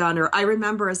shot a gun. Or I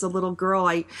remember as a little girl,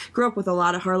 I grew up with a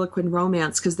lot of Harlequin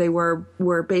romance because they were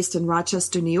based in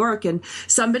Rochester, New York, and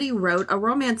somebody wrote a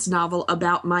romance novel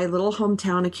about my little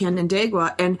hometown of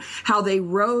Canandaigua and how they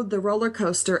rode the roller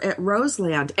coaster at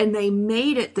Roseland, and they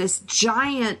made it this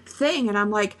giant thing. And I'm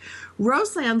like,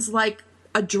 Roseland's like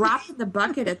a drop in the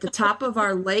bucket at the top of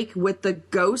our lake with the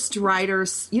Ghost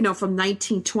Riders, from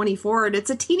 1924, and it's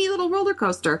a teeny little roller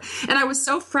coaster. And I was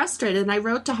so frustrated, and I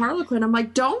wrote to Harlequin, I'm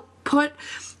like, don't put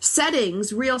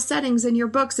real settings in your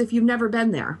books if you've never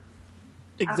been there.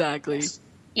 Exactly.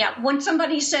 Yeah, when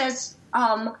somebody says,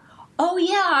 oh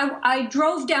yeah, I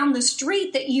drove down the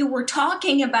street that you were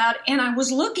talking about, and I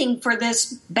was looking for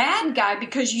this bad guy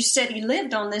because you said he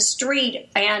lived on this street,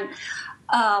 and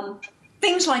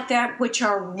things like that, which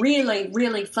are really,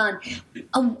 really fun.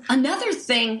 Another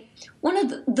thing, one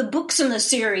of the books in the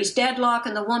series, Deadlock,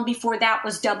 and the one before that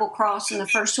was Double Cross, and the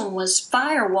first one was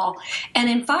Firewall. And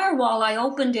in Firewall, I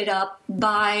opened it up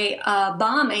by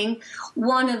bombing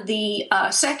one of the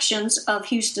sections of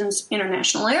Houston's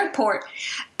International Airport.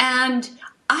 And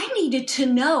I needed to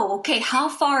know, okay, how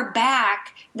far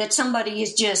back that somebody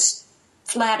is just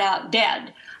flat out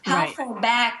dead. How far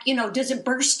back, does it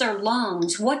burst their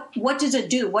lungs? What does it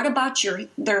do? What about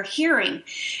their hearing?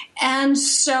 And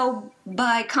so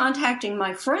by contacting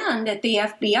my friend at the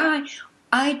FBI,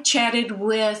 I chatted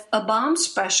with a bomb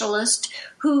specialist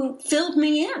who filled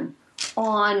me in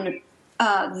on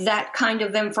that kind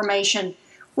of information,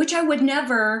 which I would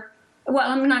never, well,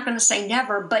 I'm not going to say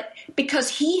never, but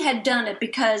because he had done it,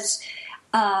 because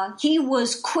he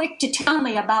was quick to tell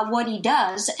me about what he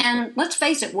does. And let's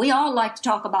face it, we all like to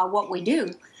talk about what we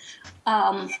do.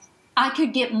 I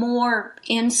could get more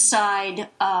inside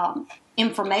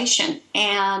information,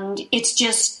 and it's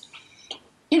just,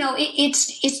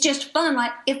 it's just fun.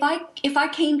 Like if I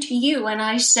came to you and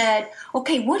I said,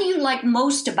 okay, what do you like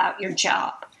most about your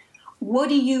job? What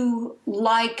do you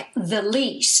like the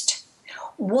least?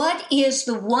 What is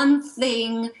the one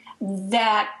thing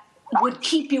that would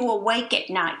keep you awake at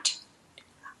night?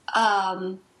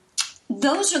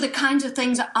 Those are the kinds of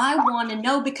things I want to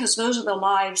know, because those are the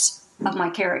lives of my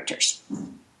characters.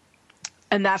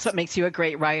 And that's what makes you a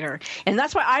great writer. And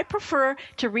that's why I prefer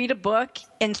to read a book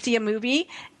and see a movie,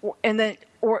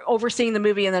 or overseeing the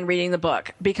movie and then reading the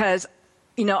book, because,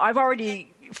 I've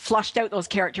already flushed out those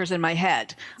characters in my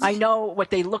head. I know what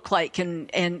they look like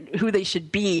and who they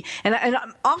should be. And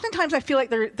oftentimes I feel like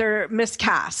they're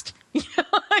miscast.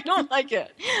 I don't like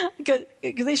it because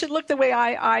they should look the way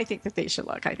I think that they should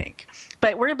look, I think.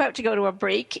 But we're about to go to a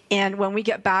break, and when we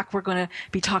get back, we're going to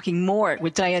be talking more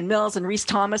with Diann Mills and Rhys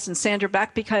Thomas and Sandra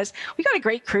Beck, because we got a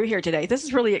great crew here today. This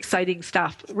is really exciting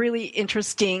stuff, really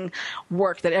interesting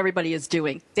work that everybody is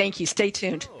doing. Thank you. Stay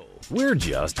tuned. We're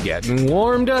just getting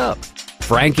warmed up.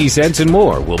 Frankie Sense and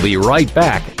More will be right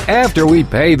back after we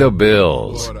pay the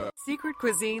bills. Secret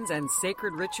Cuisines and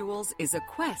Sacred Rituals is a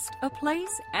quest, a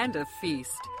place, and a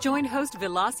feast. Join host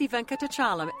Vilasi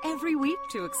Venkatachalam every week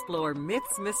to explore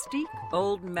myths, mystique,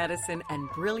 old medicine, and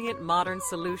brilliant modern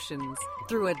solutions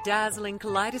through a dazzling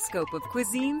kaleidoscope of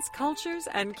cuisines, cultures,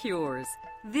 and cures.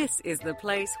 This is the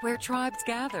place where tribes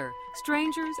gather,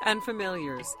 strangers and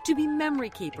familiars, to be memory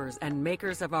keepers and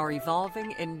makers of our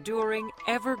evolving, enduring,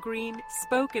 evergreen,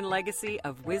 spoken legacy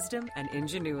of wisdom and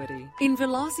ingenuity. In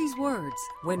Velasi's words,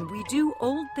 when we do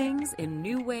old things in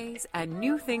new ways and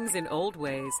new things in old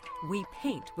ways, we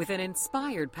paint with an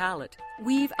inspired palette,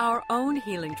 weave our own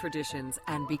healing traditions,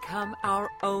 and become our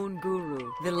own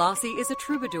guru. Vilasi is a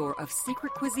troubadour of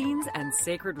secret cuisines and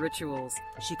sacred rituals.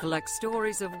 She collects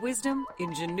stories of wisdom,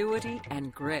 ingenuity,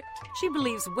 and grit. She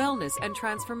believes wellness and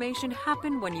transformation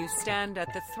happen when you stand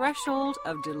at the threshold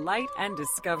of delight and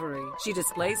discovery. She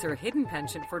displays her hidden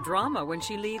penchant for drama when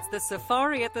she leads the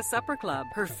Safari at the Supper Club.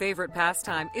 Her favorite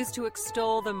pastime is to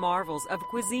extol the marvels of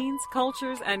cuisines,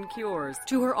 cultures, and cures.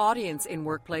 To her audience in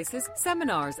workplaces,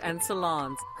 seminars, and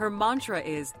salons, her mantra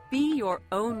is, be your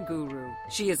own guru.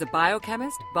 She is a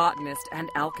biochemist, botanist, and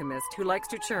alchemist who likes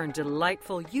to churn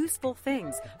delightful, useful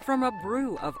things from a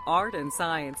brew of art and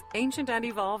science, ancient and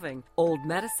evolving, old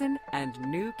medicine, and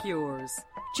new cures.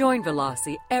 Join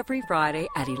Vilasi every Friday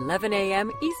at 11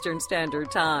 a.m. Eastern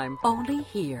Standard Time, only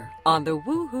here on the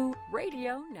Woohoo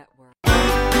Radio Network.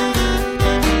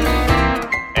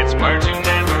 It's words you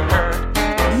never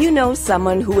heard. You know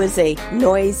someone who is a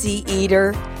noisy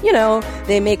eater? You know,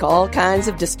 they make all kinds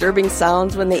of disturbing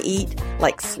sounds when they eat,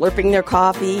 like slurping their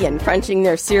coffee and crunching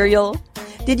their cereal?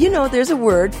 Did you know there's a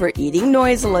word for eating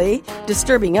noisily,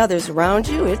 disturbing others around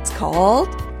you? It's called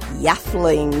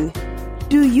yaffling.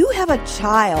 Do you have a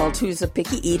child who's a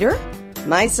picky eater?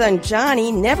 My son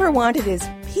Johnny never wanted his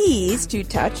peas to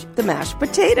touch the mashed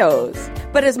potatoes.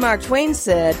 But as Mark Twain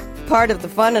said, part of the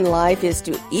fun in life is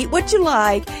to eat what you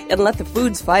like and let the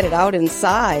foods fight it out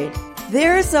inside.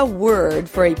 There's a word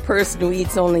for a person who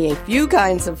eats only a few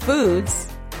kinds of foods: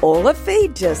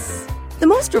 olophagus. The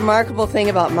most remarkable thing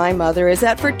about my mother is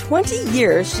that for 20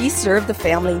 years she served the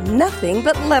family nothing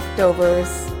but leftovers.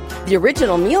 The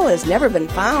original meal has never been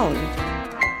found.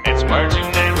 It's words you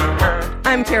never heard.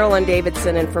 I'm Carolyn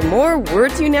Davidson, and for more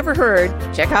Words You Never Heard,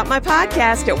 check out my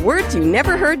podcast at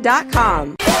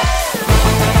wordsyouneverheard.com.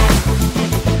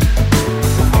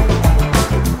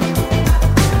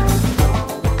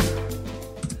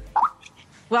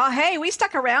 Well, hey, we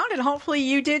stuck around, and hopefully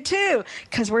you did too,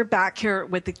 because we're back here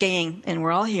with the gang, and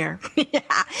we're all here. Yeah.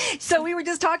 So we were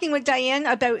just talking with Diann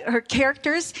about her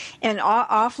characters, and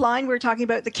offline we were talking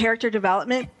about the character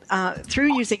development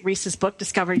through using Rhys's book,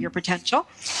 Discover Your Potential,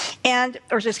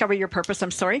 or Discover Your Purpose,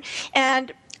 I'm sorry.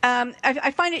 And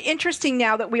I find it interesting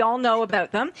now that we all know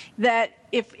about them, that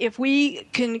if we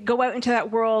can go out into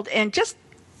that world and just,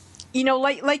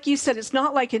 like you said, it's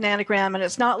not like an anagram, and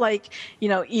it's not like,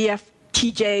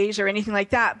 EFTJs or anything like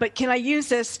that, but can I use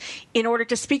this in order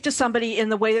to speak to somebody in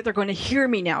the way that they're going to hear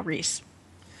me now, Rhys?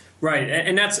 Right,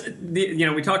 and that's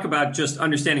we talk about just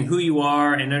understanding who you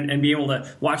are and be able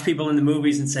to watch people in the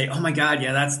movies and say, oh my God,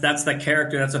 yeah, that's the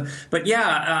character. But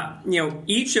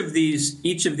each of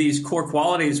these core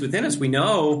qualities within us, we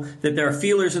know that there are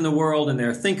feelers in the world, and there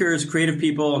are thinkers, creative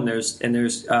people, and there's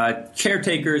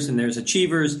caretakers, and there's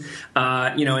achievers,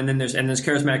 and then there's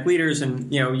charismatic leaders,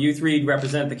 and you three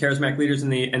represent the charismatic leaders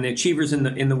and the achievers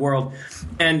in the world,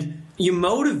 and you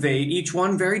motivate each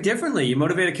one very differently. You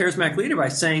motivate a charismatic leader by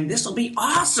saying, this will be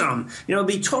awesome. It'll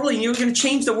be totally, you're going to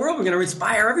change the world. We're going to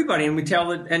inspire everybody. And we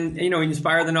tell it, and,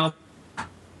 inspire the knowledge.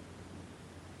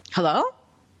 Hello?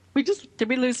 Did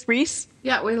we lose Rhys?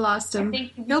 Yeah, we lost him.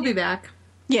 He'll be back.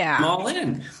 Yeah. I'm all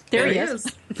in. There he is.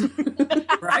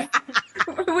 Right?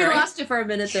 We lost you for a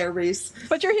minute there, Rhys.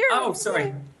 But you're here. Oh,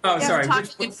 sorry. Sorry.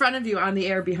 Talked in front of you on the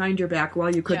air behind your back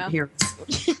while you couldn't hear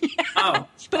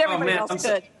us. But everybody else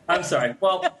could. I'm sorry.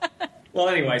 Well,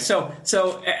 anyway. So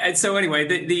anyway,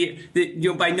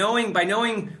 by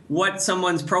knowing what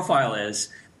someone's profile is,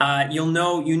 you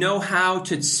know how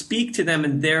to speak to them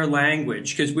in their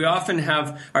language, because we often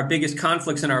have our biggest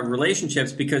conflicts in our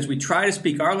relationships because we try to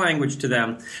speak our language to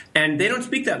them and they don't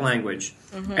speak that language.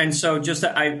 Mm-hmm. And so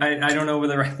I don't know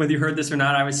whether you heard this or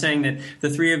not. I was saying that the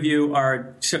three of you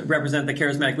represent the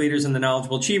charismatic leaders and the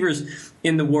knowledgeable achievers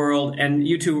in the world, and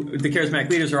you two, the charismatic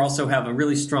leaders, also have a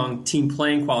really strong team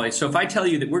playing quality. So if I tell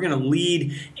you that we're going to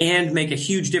lead and make a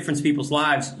huge difference in people's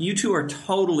lives, you two are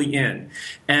totally in.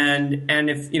 And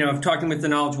if talking with the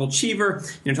knowledgeable achiever,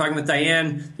 talking with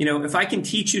Diann, if I can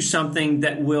teach you something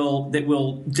that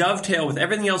will dovetail with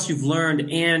everything else you've learned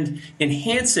and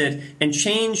enhance it and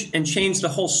change the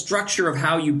whole structure of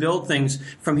how you build things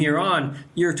from here on,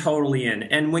 you're totally in.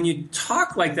 And when you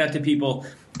talk like that to people,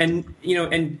 and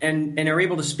are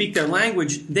able to speak their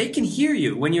language, they can hear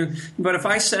you. But if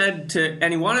I said to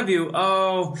any one of you,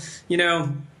 I'm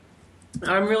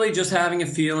really just having a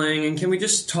feeling, and can we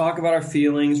just talk about our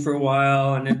feelings for a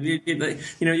while? And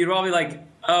you'd all be like,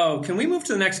 oh, can we move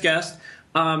to the next guest?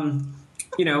 Not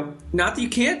that you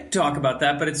can't talk about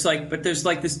that, but there's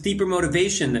like this deeper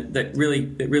motivation that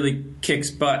really kicks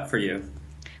butt for you.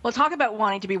 Well, talk about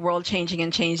wanting to be world-changing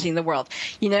and changing the world.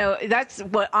 That's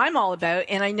what I'm all about,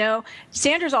 and I know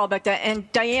Sandra's all about that.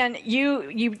 And Diann,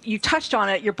 you touched on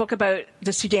it, your book about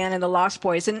the Sudan and the Lost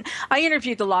Boys. And I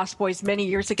interviewed the Lost Boys many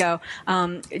years ago,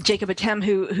 Jacob Atem,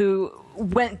 who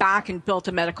went back and built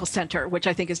a medical center, which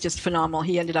I think is just phenomenal.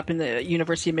 He ended up in the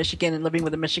University of Michigan and living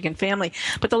with a Michigan family.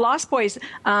 But the Lost Boys,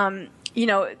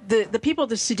 the people of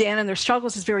the Sudan and their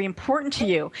struggles is very important to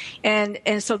you. And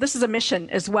so this is a mission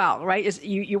as well, right?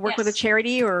 You work with a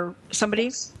charity or somebody?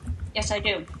 Yes, I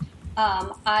do.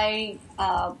 I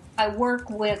work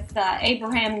with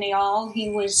Abraham Niall. He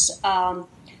was a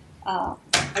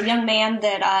young man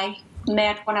that I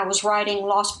met when I was writing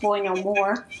Lost Boy No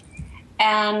More,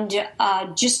 and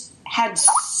just had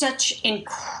such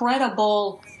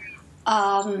incredible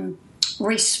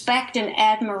respect and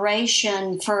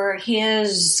admiration for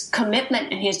his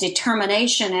commitment and his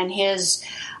determination and his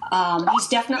he's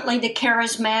definitely the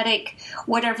charismatic,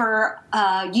 whatever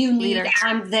you need, leader.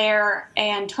 I'm there,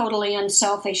 and totally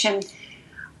unselfish. And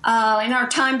in our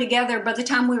time together, by the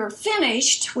time we were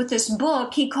finished with this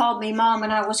book, he called me Mom,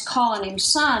 and I was calling him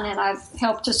Son, and I've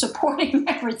helped to support him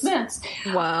ever since.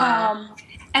 Wow.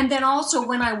 And then also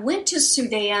when I went to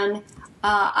Sudan,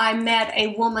 I met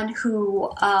a woman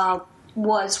who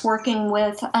was working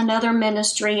with another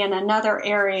ministry in another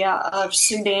area of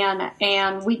Sudan,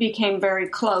 and we became very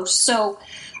close. So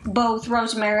both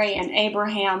Rosemary and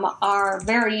Abraham are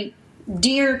very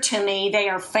dear to me. They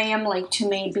are family to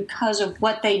me because of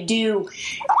what they do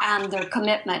and their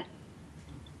commitment.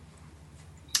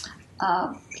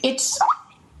 It's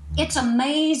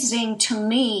amazing to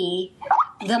me,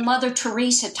 the Mother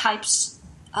Teresa types,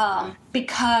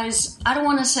 because I don't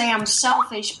want to say I'm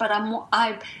selfish, but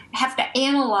I have to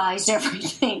analyze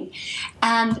everything.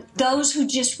 And those who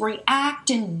just react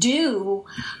and do,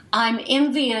 I'm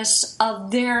envious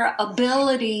of their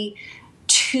ability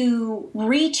to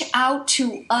reach out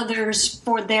to others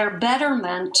for their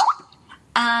betterment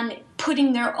and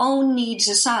putting their own needs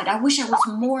aside. I wish I was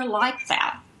more like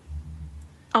that.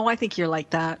 Oh, I think you're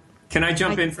like that. Can I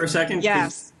jump in for a second?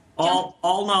 Yes. All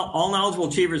knowledgeable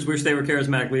achievers wish they were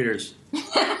charismatic leaders.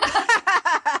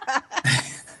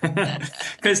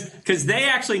 Because they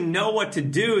actually know what to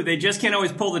do. They just can't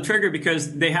always pull the trigger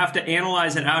because they have to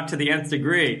analyze it out to the nth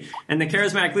degree. And the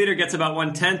charismatic leader gets about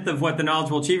 1/10 of what the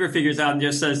knowledgeable achiever figures out and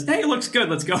just says, "Hey, it looks good.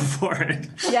 Let's go for it."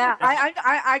 Yeah,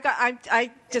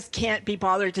 I just can't be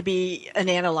bothered to be an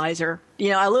analyzer. You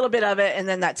know, a little bit of it, and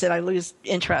then that's it. I lose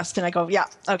interest, and I go, "Yeah,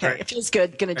 okay, right. It feels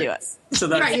good. Going to do it." So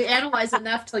that's right. You analyze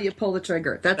enough till you pull the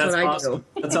trigger. That's what awesome.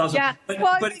 I do. That's awesome. Yeah.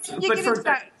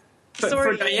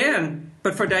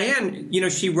 But for Diann, you know,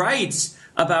 she writes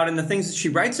about, and the things that she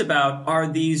writes about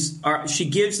she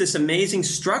gives this amazing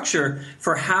structure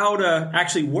for how to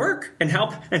actually work and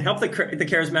help the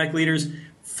charismatic leaders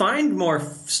find more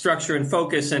structure and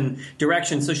focus and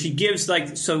direction. So she gives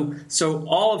so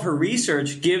all of her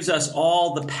research gives us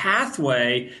all the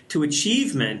pathway to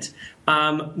achievement,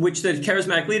 which the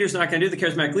charismatic leaders are not going to do. The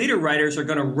charismatic leader writers are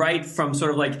going to write from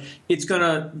sort of like, it's going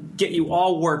to get you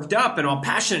all worked up and all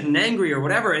passionate and angry or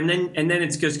whatever, and then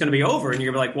it's just going to be over, and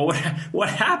you're going to be like, well, what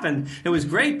happened? It was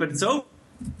great, but it's over.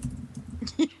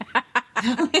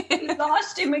 We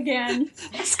lost him again.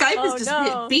 Skype is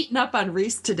just beating up on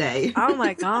Rhys today. Oh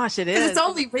my gosh, it is. It's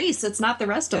only Rhys. It's not the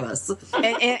rest of us.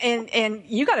 And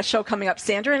you got a show coming up,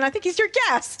 Sandra, and I think he's your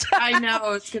guest. I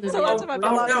know it's going to be. So that's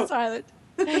about silent.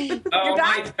 You're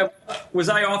back? Was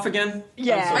I off again?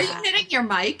 Yeah. Are you hitting your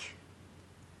mic?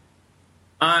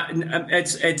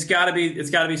 It's got to be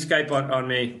Skype on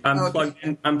me.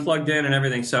 I'm plugged in and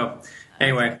everything. So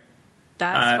anyway.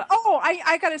 That's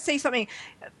I got to say something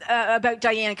about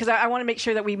Diann, because I want to make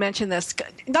sure that we mention this.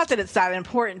 Not that it's that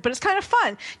important, but it's kind of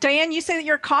fun. Diann, you say that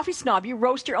you're a coffee snob. You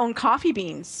roast your own coffee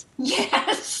beans.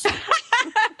 Yes.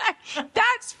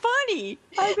 That's funny.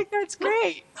 I think that's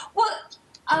great.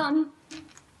 Well,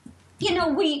 you know,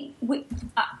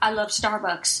 I love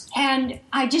Starbucks, and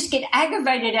I just get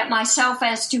aggravated at myself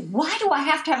as to why do I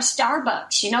have to have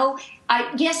Starbucks? You know,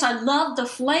 I love the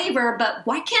flavor, but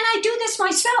why can't I do this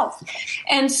myself?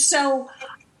 And so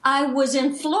I was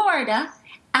in Florida,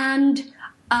 and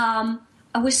I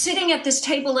was sitting at this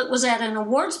table. It was at an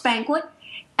awards banquet,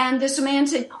 and this man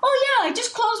said, "Oh yeah, I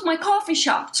just closed my coffee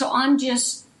shop." So I'm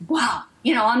just, wow.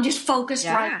 You know, I'm just focused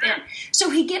right there. So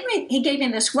he gave me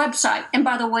this website, and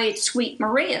by the way, it's Sweet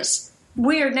Maria's.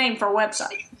 Weird name for a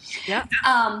website. Yeah.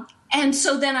 And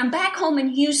so then I'm back home in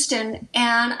Houston,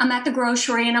 and I'm at the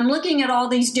grocery, and I'm looking at all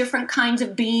these different kinds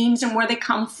of beans and where they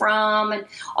come from and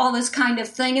all this kind of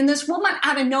thing. And this woman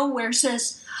out of nowhere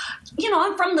says, "You know,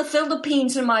 I'm from the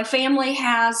Philippines, and my family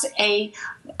has a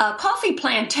coffee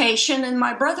plantation, and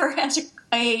my brother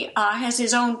has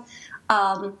his own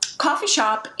coffee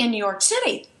shop in New York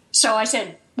City." So I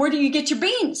said, "Where do you get your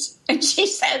beans?" And she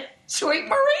said, "Sweet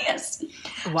Maria's."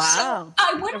 Wow. So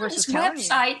I went on this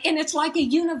website, and it's like a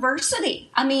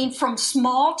university. I mean, from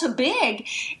small to big,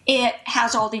 it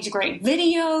has all these great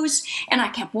videos, and I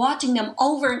kept watching them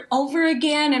over and over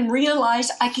again and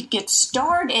realized I could get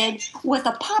started with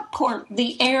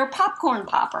the Air popcorn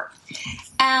popper.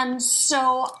 And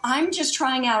so I'm just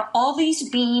trying out all these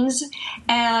beans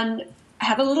and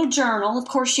have a little journal. Of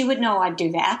course, you would know I'd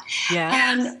do that. Yeah.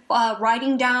 And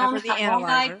writing down how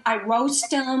I roast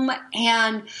them,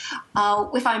 and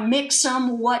if I mix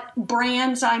them, what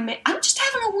brands I mix. I'm just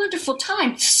having a wonderful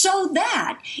time, so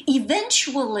that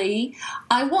eventually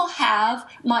I will have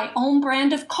my own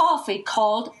brand of coffee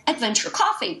called Adventure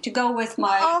Coffee to go with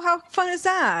my. Oh, how fun is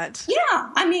that? Yeah,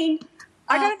 I mean,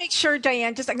 I got to make sure,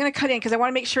 Diann, I'm going to cut in because I want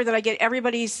to make sure that I get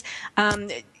everybody's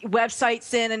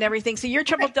websites in and everything. So you're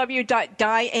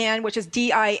www.Diann, which is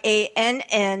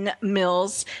DIANN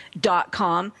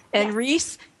Mills.com. And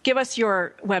Rhys, give us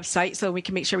your website so we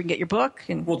can make sure we can get your book.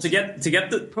 And well, to get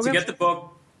the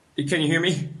book, can you hear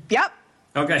me? Yep.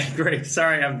 Okay, great.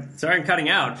 Sorry, I'm cutting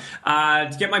out.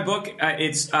 To get my book,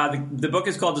 it's the book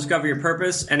is called Discover Your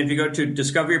Purpose, and if you go to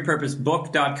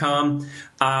discoveryourpurposebook.com,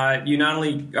 you not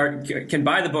only can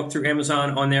buy the book through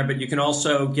Amazon on there, but you can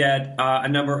also get a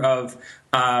number of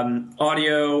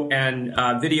audio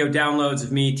and video downloads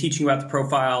of me teaching about the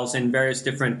profiles in various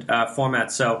different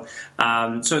formats. So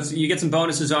you get some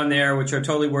bonuses on there, which are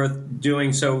totally worth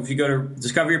doing. So if you go to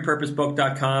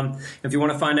discoveryourpurposebook.com, if you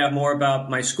want to find out more about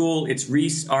my school, it's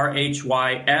Rhys,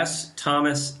 RHYS,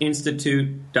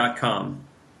 ThomasInstitute.com.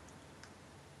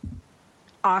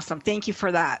 Awesome. Thank you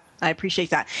for that. I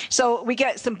appreciate that. So we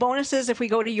get some bonuses if we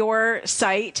go to your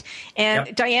site. And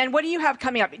yep. Diann, what do you have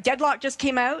coming up? Deadlock just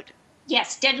came out?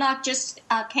 Yes, Deadlock just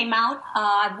came out.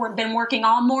 I've been working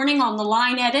all morning on the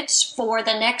line edits for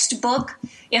the next book.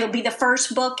 It'll be the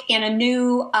first book in a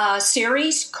new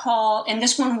series and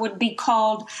this one would be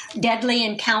called Deadly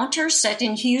Encounter, set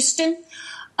in Houston.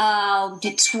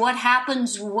 It's what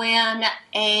happens when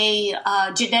a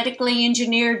genetically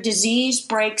engineered disease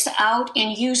breaks out in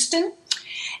Houston.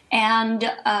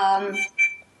 And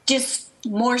just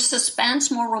more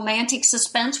suspense, more romantic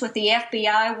suspense with the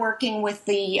FBI working with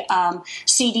the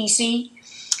CDC.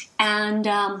 And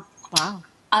wow.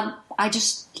 I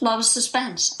just love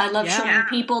suspense. I love showing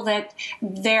people that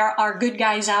there are good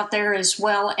guys out there as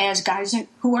well as guys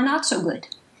who are not so good.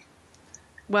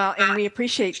 Well, and we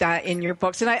appreciate that in your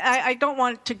books. And I don't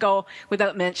want to go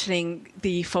without mentioning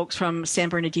the folks from San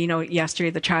Bernardino yesterday,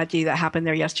 the tragedy that happened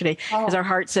there yesterday, as our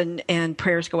hearts and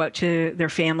prayers go out to their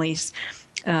families.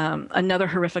 Another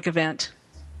horrific event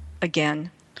again.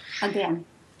 And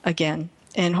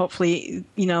hopefully,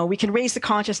 we can raise the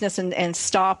consciousness and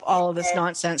stop all of this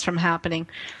nonsense from happening.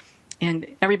 And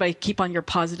everybody keep on your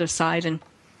positive side and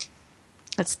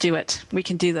let's do it. We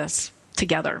can do this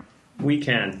together. We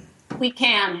can.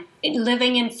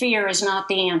 Living in fear is not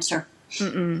the answer.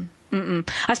 I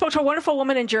spoke to a wonderful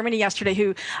woman in Germany yesterday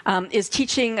who is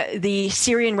teaching the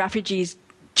Syrian refugees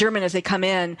German as they come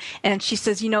in, and she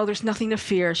says, there's nothing to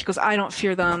fear. She goes, I don't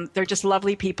fear them. They're just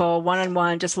lovely people,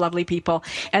 one-on-one, just lovely people.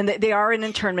 And they are in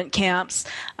internment camps.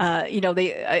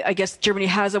 I guess Germany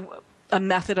has a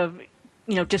method of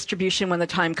distribution when the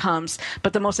time comes.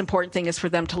 But the most important thing is for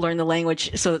them to learn the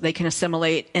language so that they can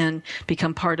assimilate and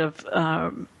become part of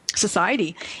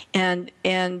society. And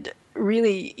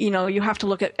really, you have to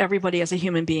look at everybody as a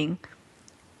human being.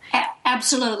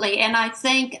 Absolutely. And I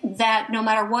think that no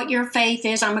matter what your faith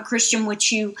is, I'm a Christian,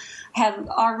 which you have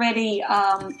already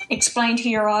explained to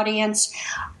your audience,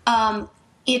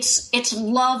 it's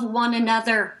love one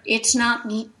another. It's not...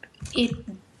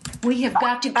 We have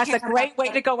got to... That's a great way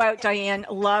to go out, Diann.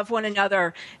 Love one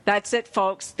another. That's it,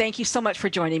 folks. Thank you so much for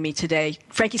joining me today.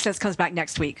 Frankie Says comes back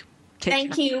next week.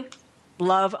 Thank you.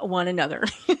 Love one another.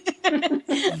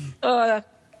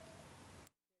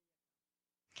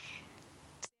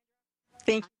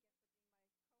 Thank you.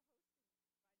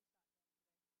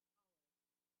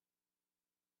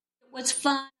 It was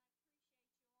fun.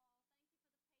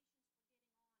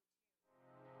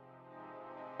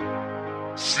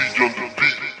 See on the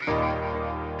beat,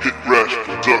 Hit Rash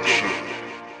Production.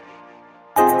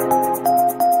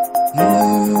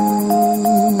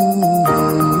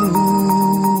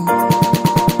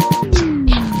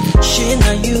 Shit,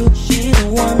 now you be the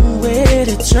one way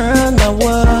to turn my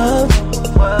world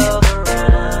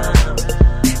around.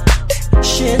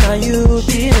 Shit, now you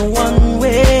be the one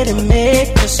way to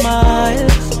make me smile.